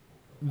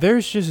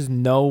 There's just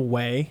no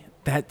way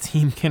that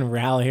team can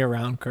rally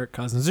around Kirk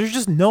Cousins. There's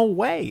just no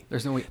way.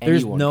 There's no way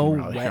anyone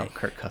can rally around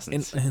Kirk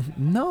Cousins.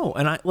 And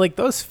I like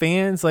those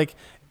fans, like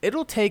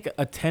it'll take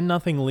a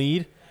 10-0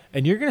 lead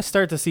and you're going to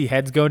start to see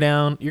heads go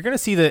down. You're going to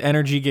see the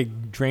energy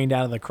get drained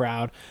out of the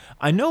crowd.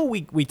 I know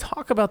we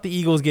talk about the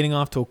Eagles getting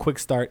off to a quick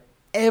start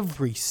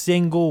every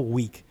single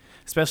week,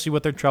 especially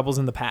with their troubles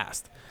in the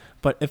past.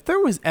 But if there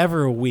was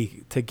ever a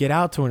week to get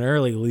out to an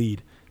early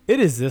lead,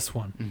 it is this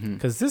one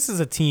because this is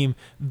a team,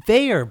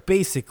 they are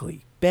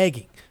basically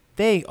begging.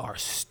 They are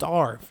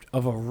starved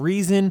of a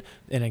reason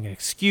and an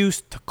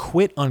excuse to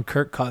quit on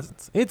Kirk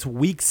Cousins. It's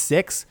week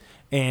 6,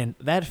 and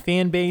that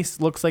fan base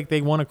looks like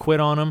they want to quit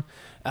on him.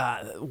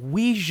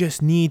 We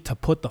just need to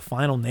put the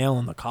final nail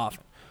in the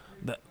coffin.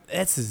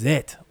 This is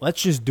it.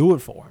 Let's just do it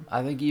for him.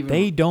 I think even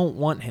they don't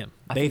want him.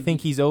 They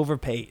think he's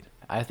overpaid.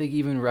 I think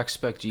even Rex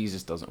Spec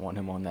Jesus doesn't want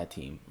him on that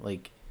team.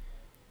 Like,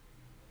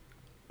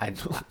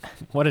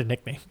 what a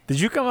nickname! Did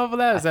you come up with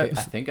that? I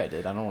think I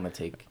did. I don't want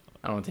to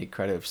take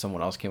credit if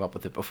someone else came up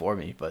with it before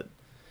me, but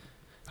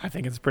I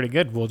think it's pretty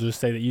good. We'll just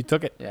say that you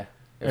took it. Yeah.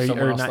 If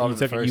someone else thought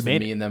of it first, then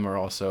me and them are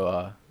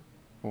also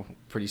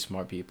pretty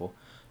smart people.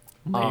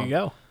 There you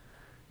go.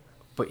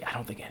 But I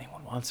don't think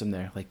anyone wants him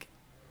there. Like,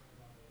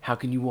 how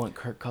can you want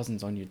Kirk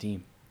Cousins on your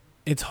team?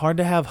 It's hard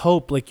to have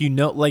hope. You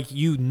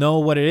know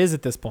what it is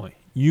at this point.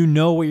 You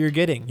know what you're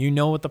getting. You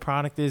know what the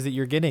product is that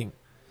you're getting.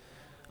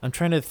 I'm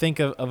trying to think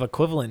of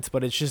equivalents,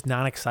 but it's just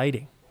not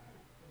exciting.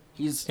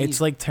 It's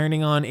like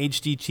turning on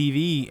HD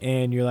TV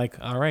and you're like,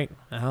 all right,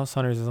 House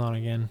Hunters is on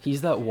again.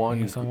 He's that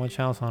one. So much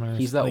House Hunters.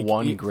 He's that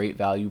one great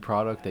value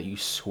product that you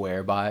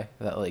swear by.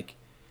 That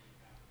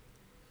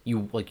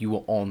you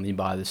will only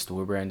buy the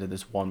store brand of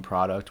this one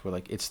product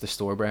where it's the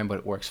store brand but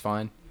it works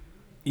fine.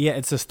 Yeah,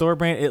 it's a store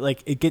brand.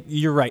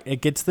 You're right.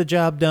 It gets the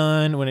job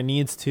done when it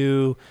needs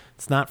to.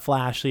 It's not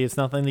flashy. It's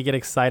nothing to get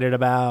excited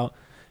about.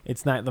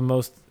 It's not the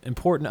most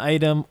important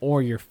item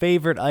or your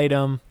favorite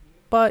item,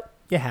 but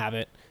you have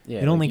it. Yeah,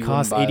 it only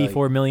costs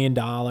 $84 million.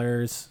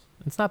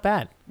 It's not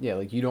bad. Yeah,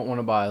 you don't want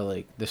to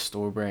buy the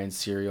store brand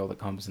cereal that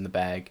comes in the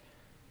bag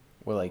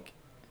where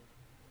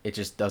it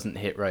just doesn't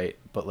hit right.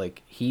 But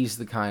he's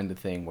the kind of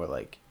thing where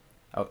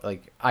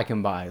I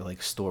can buy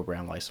store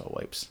brand Lysol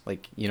wipes.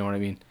 You know what I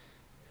mean?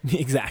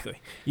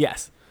 Exactly.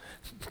 Yes.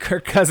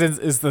 Kirk Cousins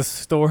is the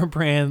store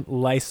brand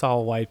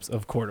Lysol wipes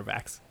of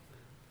quarterbacks.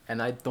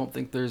 And I don't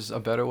think there's a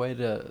better way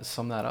to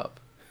sum that up.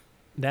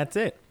 That's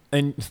it.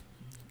 And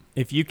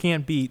if you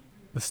can't beat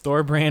the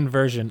store brand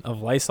version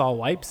of Lysol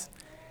wipes,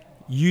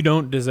 you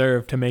don't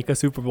deserve to make a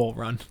Super Bowl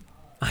run.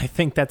 I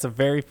think that's a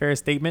very fair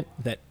statement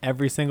that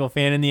every single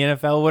fan in the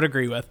NFL would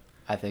agree with.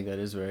 I think that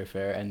is very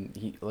fair. And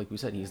he, like we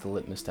said, he's the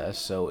litmus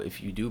test. So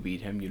if you do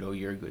beat him,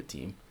 you're a good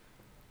team.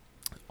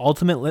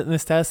 Ultimate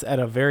litmus test at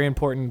a very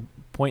important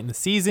point in the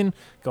season,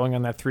 going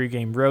on that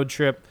 3-game road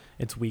trip.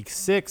 It's week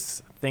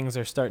 6. Things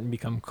are starting to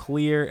become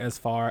clear as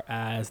far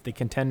as the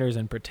contenders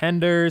and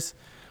pretenders.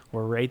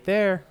 We're right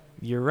there.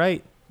 You're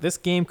right. This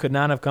game could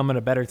not have come at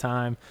a better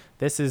time.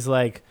 This is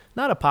like,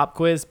 not a pop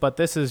quiz, but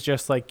this is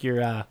just like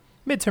your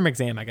midterm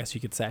exam, I guess you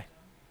could say.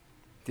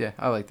 Yeah,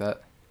 I like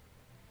that.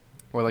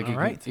 Or like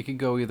it could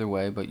go either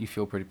way, but you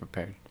feel pretty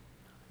prepared.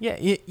 Yeah,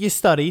 you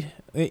studied.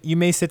 You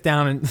may sit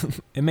down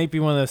and it may be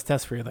one of those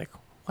tests where you're like,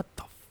 what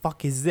the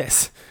fuck is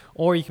this?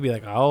 Or you could be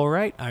like, all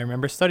right, I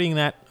remember studying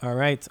that. All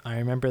right, I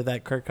remember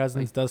that Kirk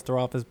Cousins does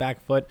throw off his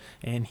back foot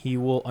and he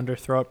will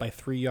underthrow it by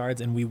 3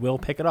 yards and we will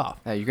pick it off.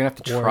 Yeah, you're going to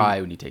have to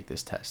try when you take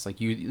this test. Like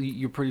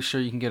you're pretty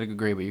sure you can get a good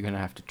grade, but you're going to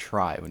have to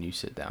try when you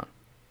sit down.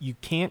 You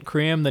can't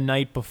cram the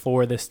night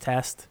before this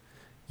test.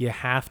 You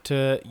have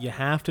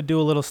to do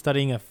a little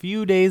studying a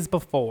few days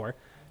before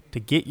to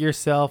get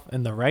yourself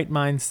in the right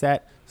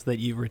mindset so that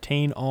you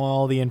retain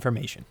all the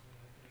information.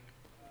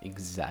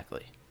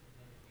 Exactly.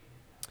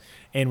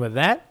 And with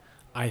that,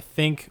 I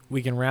think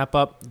we can wrap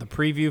up the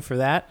preview for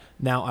that.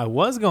 Now, I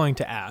was going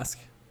to ask,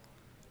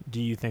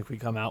 do you think we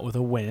come out with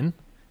a win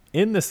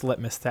in this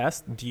litmus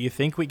test? Do you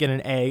think we get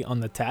an A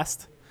on the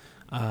test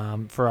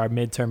for our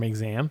midterm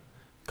exam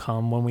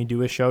come when we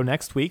do a show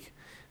next week?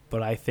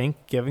 But I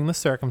think, given the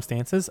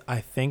circumstances, I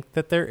think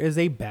that there is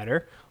a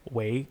better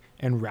way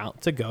and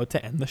route to go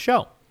to end the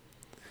show.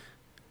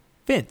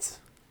 Vince,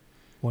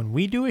 when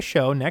we do a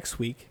show next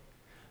week,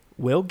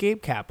 will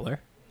Gabe Kapler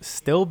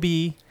still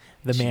be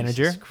the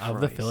manager of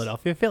the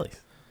Philadelphia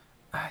Phillies?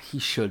 He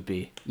should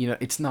be. You know,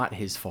 it's not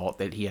his fault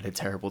that he had a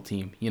terrible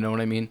team. You know what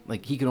I mean?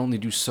 Like, he could only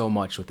do so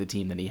much with the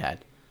team that he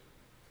had.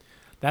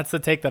 That's the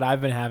take that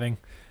I've been having.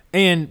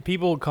 And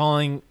people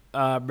calling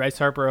Bryce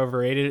Harper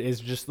overrated is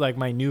just like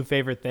my new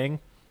favorite thing.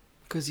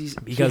 Because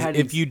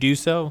if you do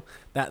so,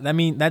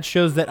 that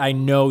shows that I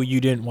know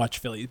you didn't watch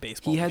Phillies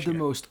baseball. He had the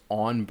most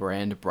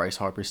on-brand Bryce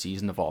Harper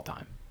season of all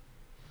time.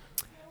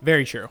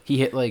 Very true. He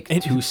hit like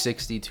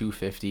 260,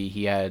 250.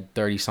 He had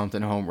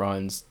 30-something home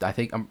runs. I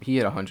think he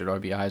had 100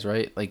 RBIs,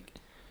 right? Like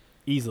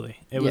easily.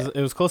 It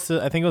was close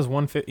to. I think it was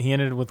 150. He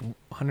ended with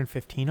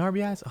 115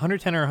 RBIs,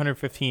 110 or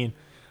 115.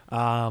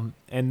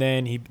 And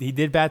then he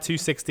did bat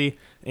 260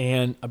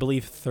 and I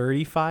believe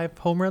 35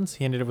 home runs.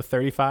 He ended up with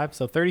 35.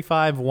 So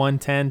 35,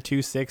 110,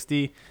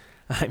 260.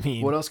 I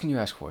mean, what else can you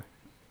ask for?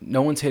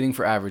 No one's hitting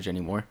for average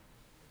anymore.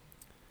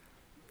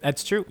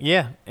 That's true.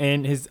 Yeah.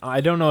 And I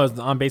don't know his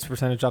on base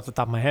percentage off the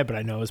top of my head, but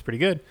I know it was pretty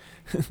good.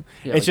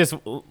 It's just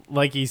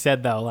like you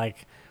said, though,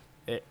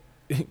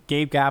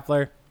 Gabe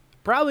Kapler,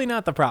 probably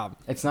not the problem.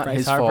 It's not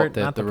his fault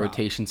that the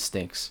rotation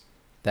stinks.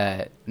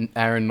 That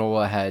Aaron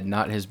Nola had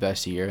not his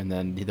best year, and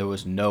then there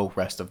was no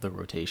rest of the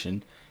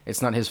rotation.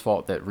 It's not his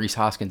fault that Rhys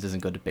Hoskins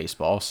isn't good at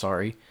baseball.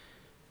 Sorry.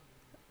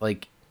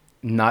 Like,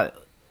 not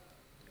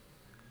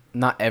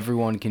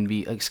everyone can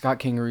be... Like, Scott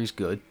Kingery's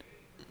good,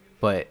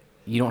 but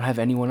you don't have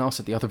anyone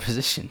else at the other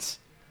positions.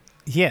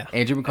 Yeah.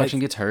 Andrew McCutchen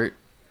gets hurt.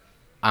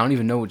 I don't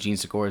even know what Gene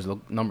Segura's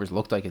numbers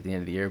looked like at the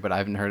end of the year, but I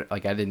haven't heard...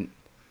 Like, I didn't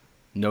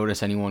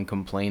notice anyone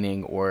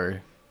complaining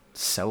or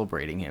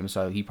celebrating him,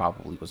 so he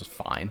probably was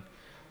fine.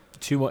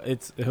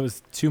 It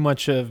was too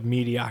much of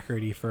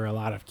mediocrity for a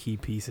lot of key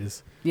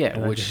pieces.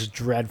 Yeah, which is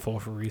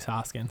dreadful for Rhys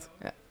Hoskins.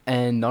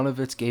 And none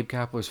of it's Gabe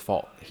Kapler's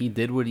fault. He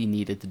did what he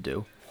needed to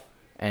do,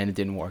 and it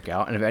didn't work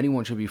out. And if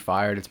anyone should be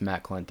fired, it's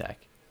Matt Klentak.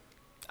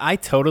 I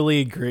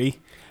totally agree.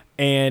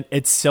 And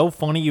it's so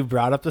funny you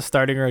brought up the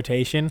starting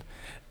rotation.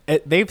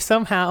 They've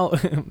somehow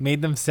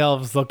made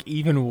themselves look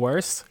even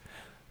worse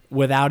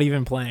without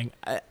even playing.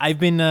 I've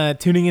been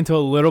tuning into a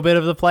little bit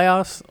of the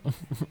playoffs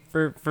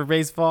for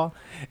baseball.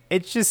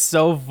 It's just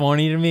so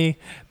funny to me.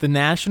 The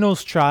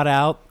Nationals trot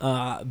out.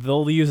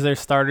 They'll use their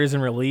starters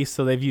in relief.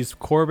 So they've used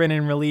Corbin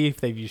in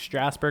relief. They've used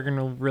Strasburg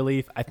in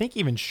relief. I think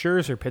even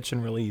Scherzer pitched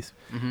in relief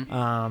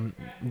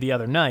the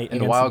other night. In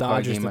the wild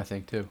card game, I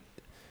think, too.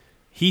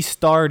 He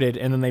started,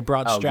 and then they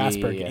brought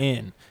Strasburg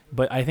in.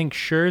 But I think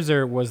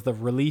Scherzer was the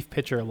relief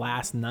pitcher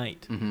last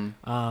night,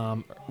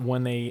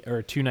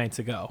 or 2 nights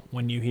ago,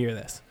 when you hear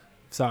this.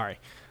 Sorry.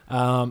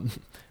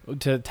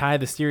 To tie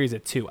the series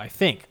at 2, I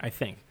think.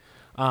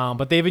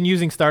 But they've been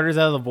using starters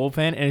out of the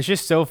bullpen, and it's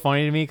just so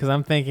funny to me because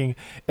I'm thinking,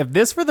 if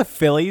this were the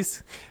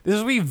Phillies, this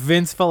would be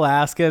Vince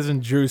Velasquez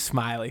and Drew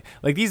Smyly.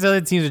 Like, these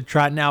other teams are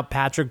trotting out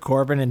Patrick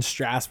Corbin and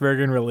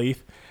Strasburg in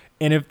relief.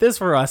 And if this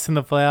were us in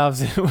the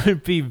playoffs, it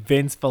would be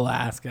Vince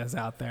Velasquez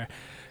out there.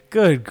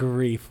 Good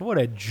grief. What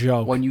a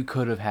joke. When you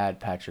could have had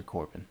Patrick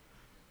Corbin.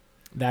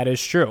 That is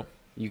true.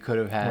 You could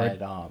have had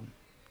Kimbrel.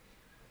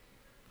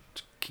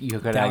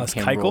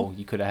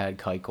 You could have had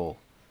Keuchel.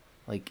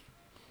 Like,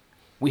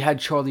 we had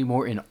Charlie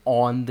Morton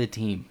on the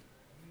team.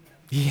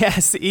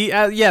 Yes.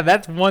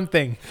 That's one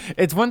thing.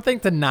 It's one thing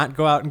to not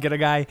go out and get a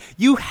guy.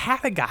 You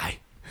had a guy.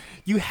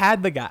 You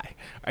had the guy.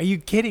 Are you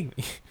kidding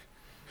me?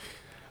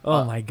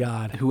 Oh, my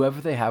God.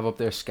 Whoever they have up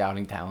there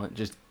scouting talent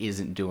just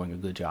isn't doing a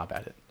good job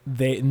at it.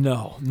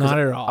 Not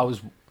at all.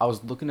 I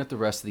was looking at the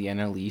rest of the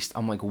NL East.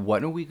 I'm like,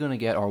 when are we going to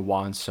get our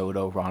Juan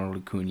Soto, Ronald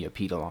Acuna,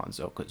 Pete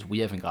Alonso? Because we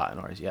haven't gotten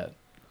ours yet.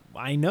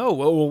 I know.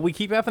 Well, we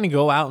keep having to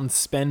go out and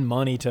spend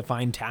money to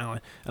find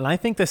talent. And I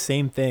think the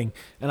same thing.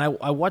 And I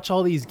watch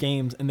all these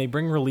games, and they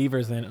bring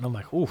relievers in, and I'm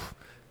like, oof,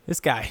 he's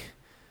got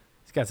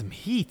some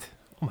heat.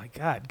 Oh, my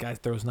God. Guy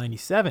throws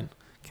 97.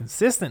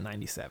 Consistent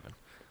 97.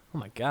 Oh,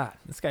 my God.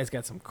 This guy's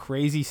got some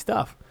crazy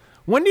stuff.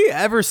 When do you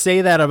ever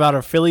say that about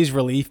a Phillies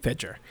relief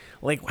pitcher?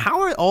 Like,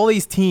 how are all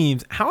these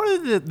teams, how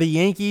are the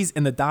Yankees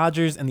and the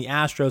Dodgers and the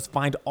Astros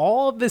find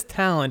all of this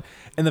talent,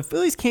 and the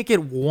Phillies can't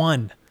get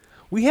one?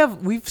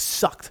 We've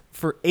sucked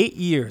for 8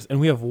 years, and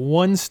we have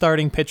one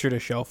starting pitcher to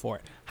show for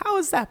it. How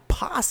is that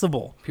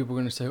possible? People are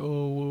going to say,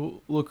 oh,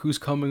 well, look who's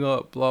coming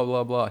up, blah,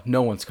 blah, blah.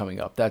 No one's coming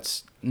up.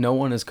 No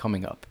one is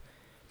coming up.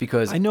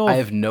 Because I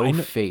have no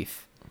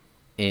faith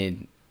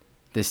in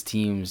this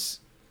team's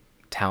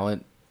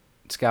talent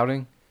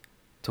scouting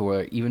to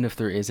where even if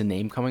there is a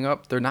name coming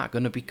up, they're not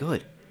going to be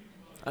good.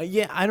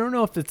 Yeah, I don't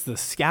know if it's the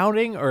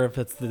scouting or if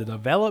it's the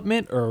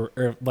development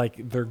or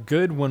like they're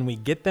good when we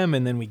get them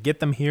and then we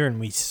get them here and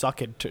we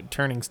suck at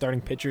turning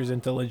starting pitchers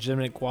into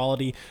legitimate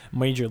quality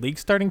major league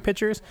starting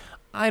pitchers.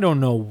 I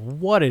don't know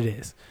what it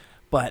is,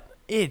 but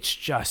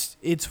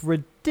it's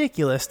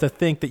ridiculous to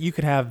think that you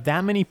could have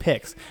that many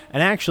picks.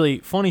 And actually,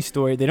 funny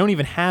story, they don't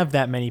even have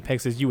that many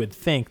picks as you would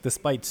think,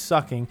 despite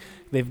sucking.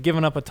 They've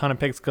given up a ton of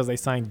picks because they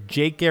signed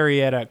Jake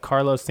Arrieta,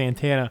 Carlos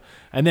Santana,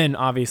 and then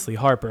obviously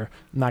Harper.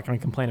 I'm not going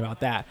to complain about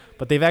that.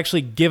 But they've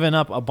actually given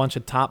up a bunch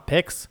of top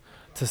picks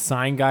to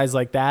sign guys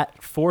like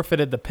that,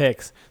 forfeited the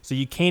picks, so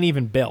you can't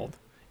even build.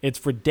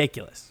 It's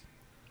ridiculous.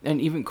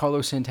 And even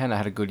Carlos Santana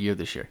had a good year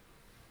this year.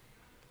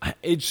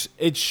 It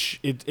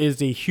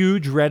is a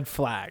huge red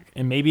flag,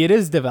 and maybe it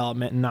is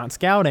development and not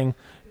scouting.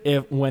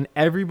 If when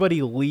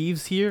everybody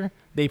leaves here,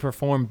 they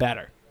perform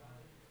better.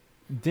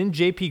 Didn't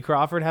J.P.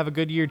 Crawford have a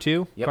good year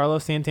too? Yep.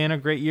 Carlos Santana,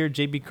 great year.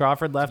 J.P.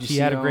 Crawford left. He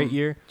had a great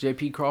year.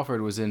 J.P.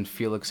 Crawford was in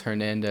Felix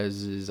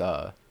Hernandez's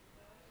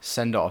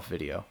send-off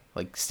video,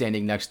 like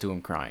standing next to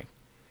him crying.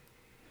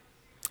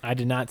 I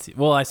did not see.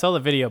 Well, I saw the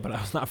video, but I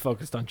was not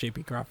focused on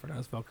J.P. Crawford. I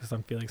was focused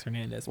on Felix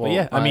Hernandez. Well, but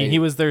yeah, I mean, he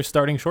was their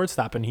starting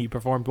shortstop, and he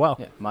performed well.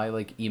 Yeah, my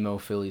like emo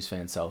Phillies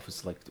fan self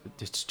is like,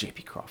 it's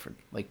J.P. Crawford.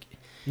 Like,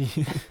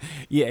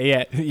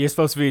 yeah. You're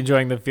supposed to be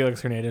enjoying the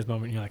Felix Hernandez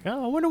moment. You're like,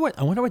 oh, I wonder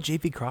what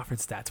J.P.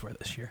 Crawford's stats were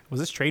this year. Was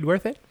this trade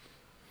worth it?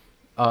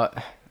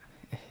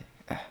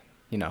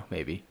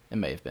 Maybe it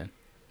may have been,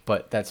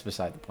 but that's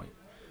beside the point.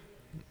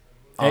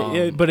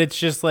 But it's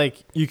just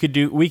like we could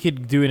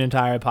do an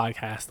entire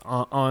podcast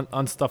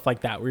on stuff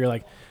like that where you're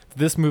like, did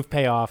this move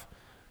pay off?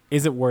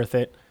 Is it worth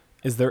it?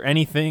 Is there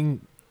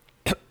anything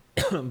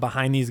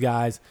behind these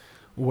guys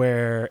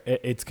where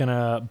it's going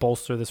to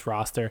bolster this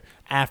roster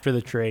after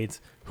the trades?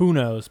 Who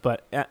knows?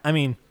 But I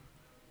mean,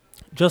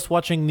 just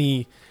watching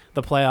the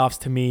playoffs,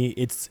 to me,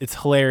 it's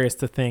hilarious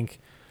to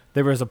think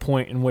there was a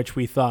point in which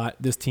we thought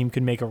this team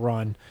could make a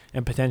run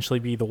and potentially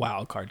be the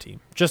wild card team.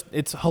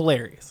 It's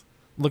hilarious.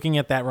 Looking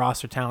at that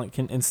roster talent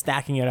and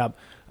stacking it up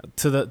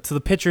to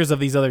the pitchers of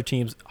these other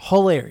teams,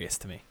 hilarious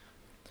to me.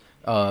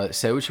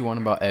 Say what you want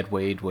about Ed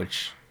Wade,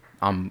 which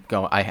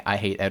I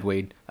hate Ed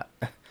Wade.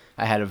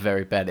 I had a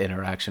very bad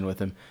interaction with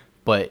him,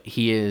 but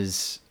he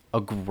is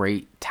a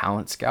great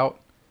talent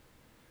scout,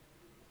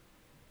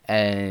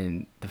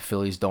 and the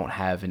Phillies don't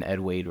have an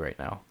Ed Wade right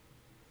now.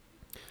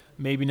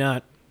 Maybe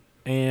not,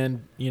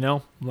 and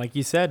like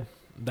you said,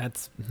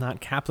 that's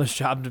not Kapler's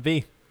job to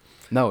be.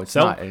 No, it's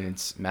not, and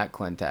it's Matt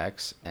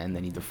Klentak's, and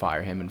they need to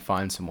fire him and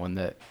find someone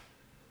that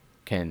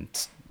can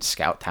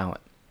scout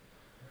talent.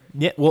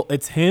 Yeah, well,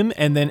 it's him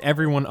and then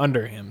everyone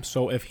under him.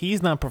 So if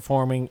he's not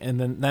performing, and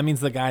then that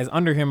means the guys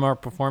under him are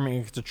performing,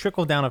 it's a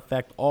trickle-down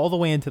effect all the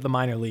way into the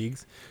minor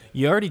leagues.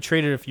 You already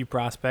traded a few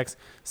prospects.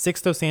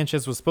 Sixto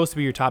Sanchez was supposed to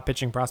be your top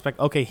pitching prospect.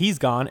 Okay, he's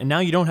gone, and now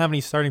you don't have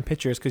any starting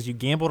pitchers because you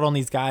gambled on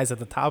these guys at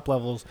the top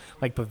levels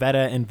like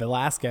Pivetta and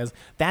Velasquez.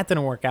 That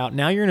didn't work out.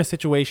 Now you're in a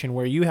situation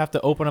where you have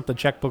to open up the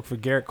checkbook for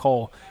Garrett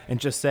Cole and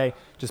just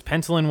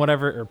pencil in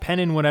whatever or pen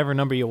in whatever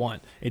number you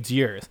want. It's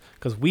yours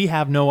because we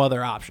have no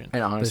other option.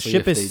 And honestly, the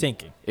ship is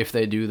sinking. If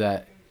they do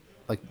that,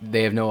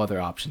 they have no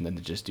other option than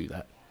to just do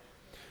that.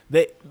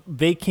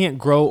 They can't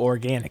grow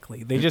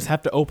organically. They just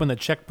have to open the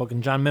checkbook,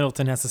 and John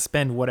Middleton has to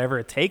spend whatever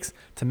it takes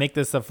to make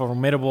this a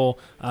formidable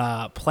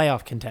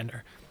playoff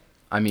contender.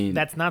 I mean,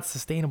 that's not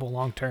sustainable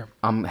long term.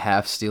 I'm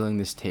half stealing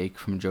this take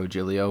from Joe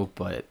Giglio,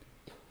 but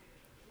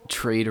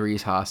trade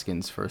Rhys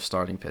Hoskins for a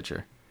starting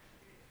pitcher.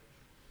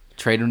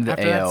 Trade him to the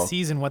After AL. That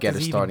season, what get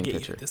does a he starting even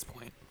get pitcher at this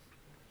point?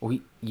 Well,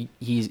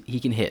 he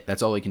can hit.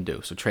 That's all he can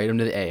do. So trade him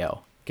to the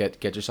AL.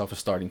 Get yourself a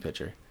starting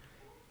pitcher,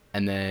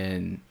 and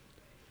then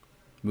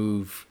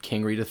move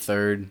Kingery to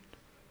third,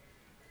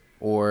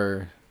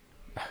 or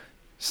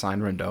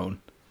sign Rendon.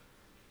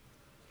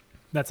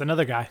 That's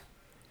another guy.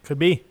 Could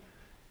be.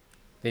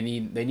 They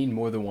need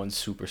more than one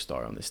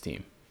superstar on this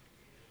team.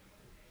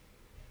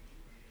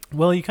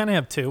 Well, you kind of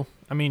have two.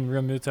 I mean,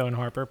 Realmuto and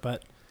Harper,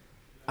 but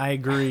I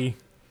agree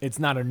it's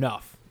not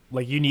enough.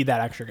 Like, you need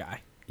that extra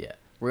guy. Yeah.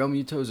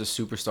 Realmuto is a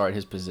superstar at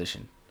his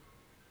position.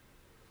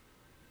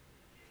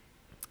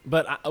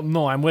 But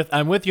no, I'm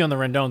with you on the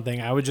Rendon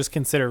thing. I would just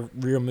consider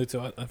Rio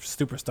Muto a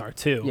superstar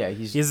too. Yeah,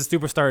 he's a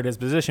superstar at his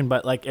position.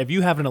 But like, if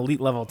you have an elite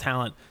level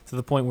talent to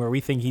the point where we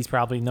think he's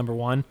probably number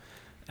one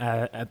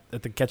at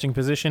the catching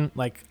position,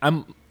 like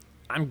I'm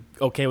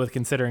okay with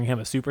considering him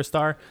a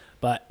superstar.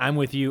 But I'm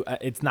with you.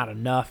 It's not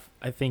enough.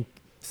 I think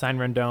sign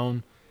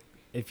Rendon.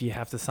 If you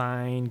have to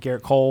sign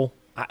Garrett Cole,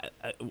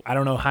 I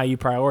don't know how you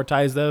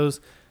prioritize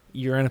those.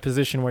 You're in a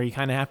position where you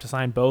kind of have to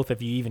sign both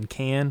if you even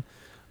can.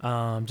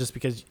 Just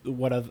because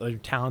what other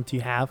talent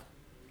you have.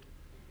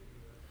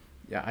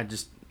 Yeah,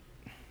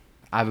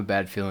 I have a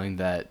bad feeling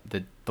that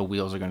the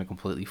wheels are going to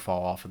completely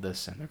fall off of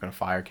this, and they're going to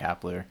fire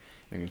Kapler.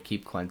 They're going to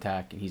keep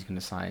Klentak, and he's going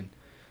to sign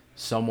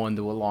someone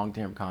to a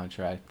long-term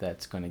contract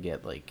that's going to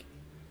get like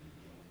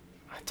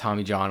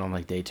Tommy John on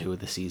like day 2 of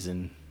the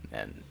season,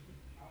 and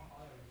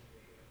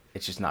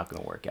it's just not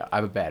going to work out. I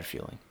have a bad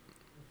feeling.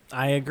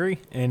 I agree,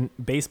 and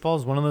baseball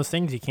is one of those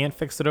things you can't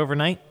fix it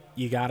overnight.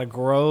 You got to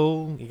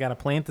grow, you got to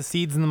plant the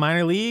seeds in the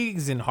minor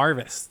leagues and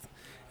harvest.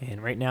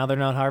 And right now they're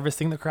not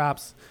harvesting the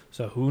crops,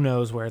 so who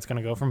knows where it's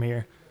going to go from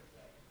here.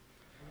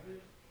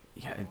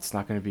 Yeah, it's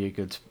not going to be a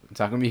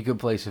good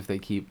place if they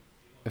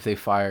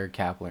fire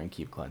Kapler and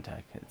keep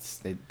Klentak.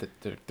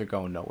 They're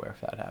going nowhere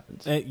if that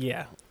happens.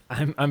 Yeah.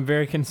 I'm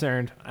very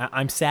concerned.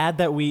 I'm sad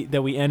that we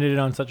ended it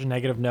on such a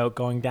negative note,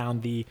 going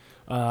down the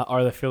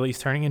are the Phillies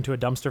turning into a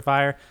dumpster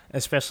fire,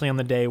 especially on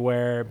the day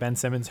where Ben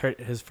Simmons hit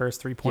his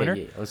first 3-pointer.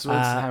 Yeah. Let's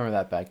hammer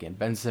that back in.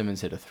 Ben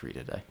Simmons hit a 3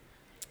 today.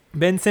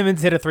 Ben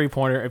Simmons hit a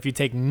 3-pointer. If you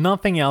take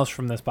nothing else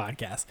from this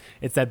podcast,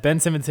 it's that Ben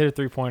Simmons hit a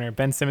 3-pointer,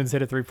 Ben Simmons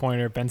hit a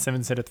 3-pointer, Ben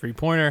Simmons hit a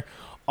 3-pointer.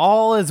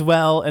 All is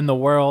well in the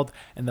world,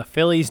 and the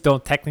Phillies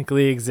don't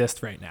technically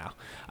exist right now.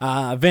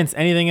 Vince,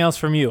 anything else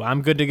from you?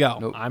 I'm good to go.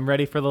 Nope. I'm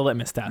ready for the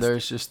litmus test.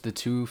 There's just the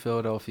 2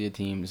 Philadelphia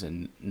teams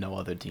and no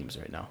other teams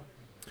right now.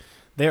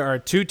 There are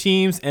 2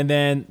 teams, and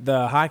then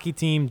the hockey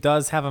team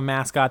does have a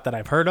mascot that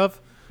I've heard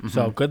of. Mm-hmm.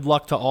 So good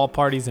luck to all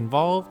parties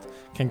involved.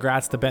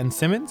 Congrats to Ben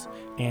Simmons,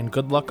 and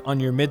good luck on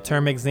your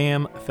midterm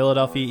exam,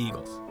 Philadelphia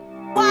Eagles.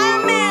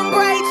 Why men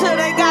great till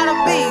they gotta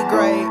be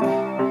great?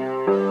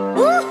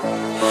 Woo!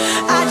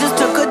 I just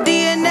took a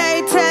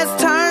DNA test,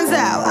 turns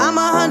out I'm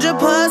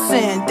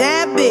 100%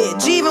 that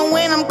bitch. Even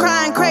when I'm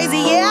crying crazy,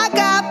 yeah, I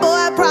got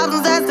boy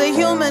problems, that's the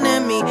human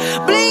in me.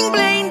 Bling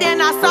bling,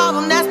 then I solve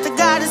them, that's the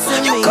goddess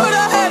in me. You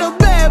could've had a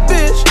bad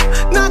bitch,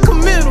 not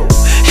committal.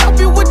 Help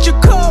you with your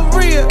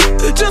career,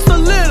 just a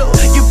little.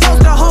 You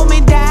supposed to hold me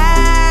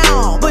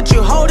down, but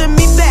you holding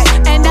me back,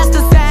 and that's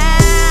the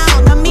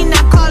sound of me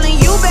not calling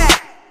you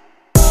back.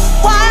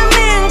 Why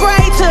men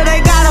great till they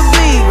gotta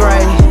be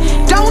great?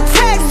 Don't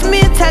text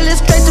me, tell it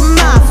straight to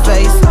my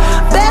face.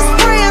 Best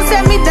friend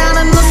set me down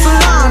in the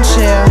salon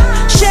chair.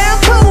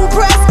 Shampoo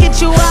press, get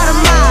you out of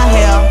my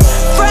hair.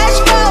 Fresh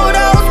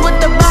photos with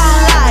the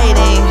bomb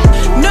lighting.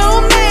 New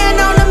man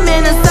on the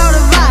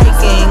Minnesota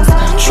Vikings.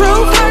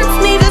 True hurts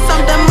needed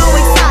something more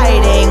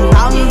exciting.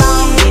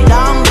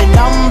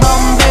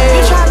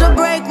 You tried to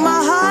break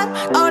my heart,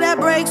 oh that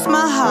breaks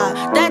my heart.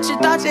 That you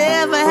thought you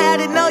ever had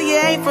it, no you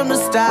ain't from the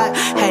start.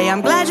 Hey,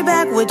 I'm glad you're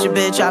back with your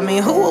bitch. I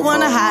mean, who would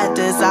wanna hide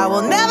this? I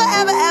will never,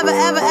 ever, ever,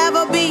 ever,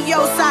 ever be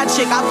your side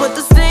chick. I put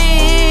the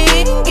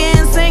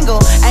singing single,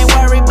 ain't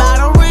worried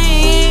about a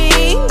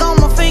ring on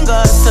my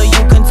finger, so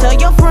you can tell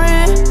your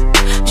friend,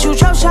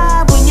 shoot your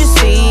shot when you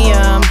see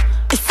him.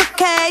 It's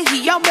okay,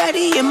 he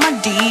already in my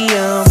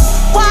DM.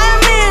 Why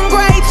men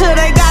great till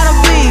they gotta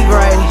be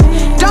great?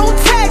 Don't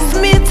text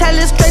me, tell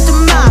it straight to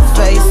my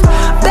face.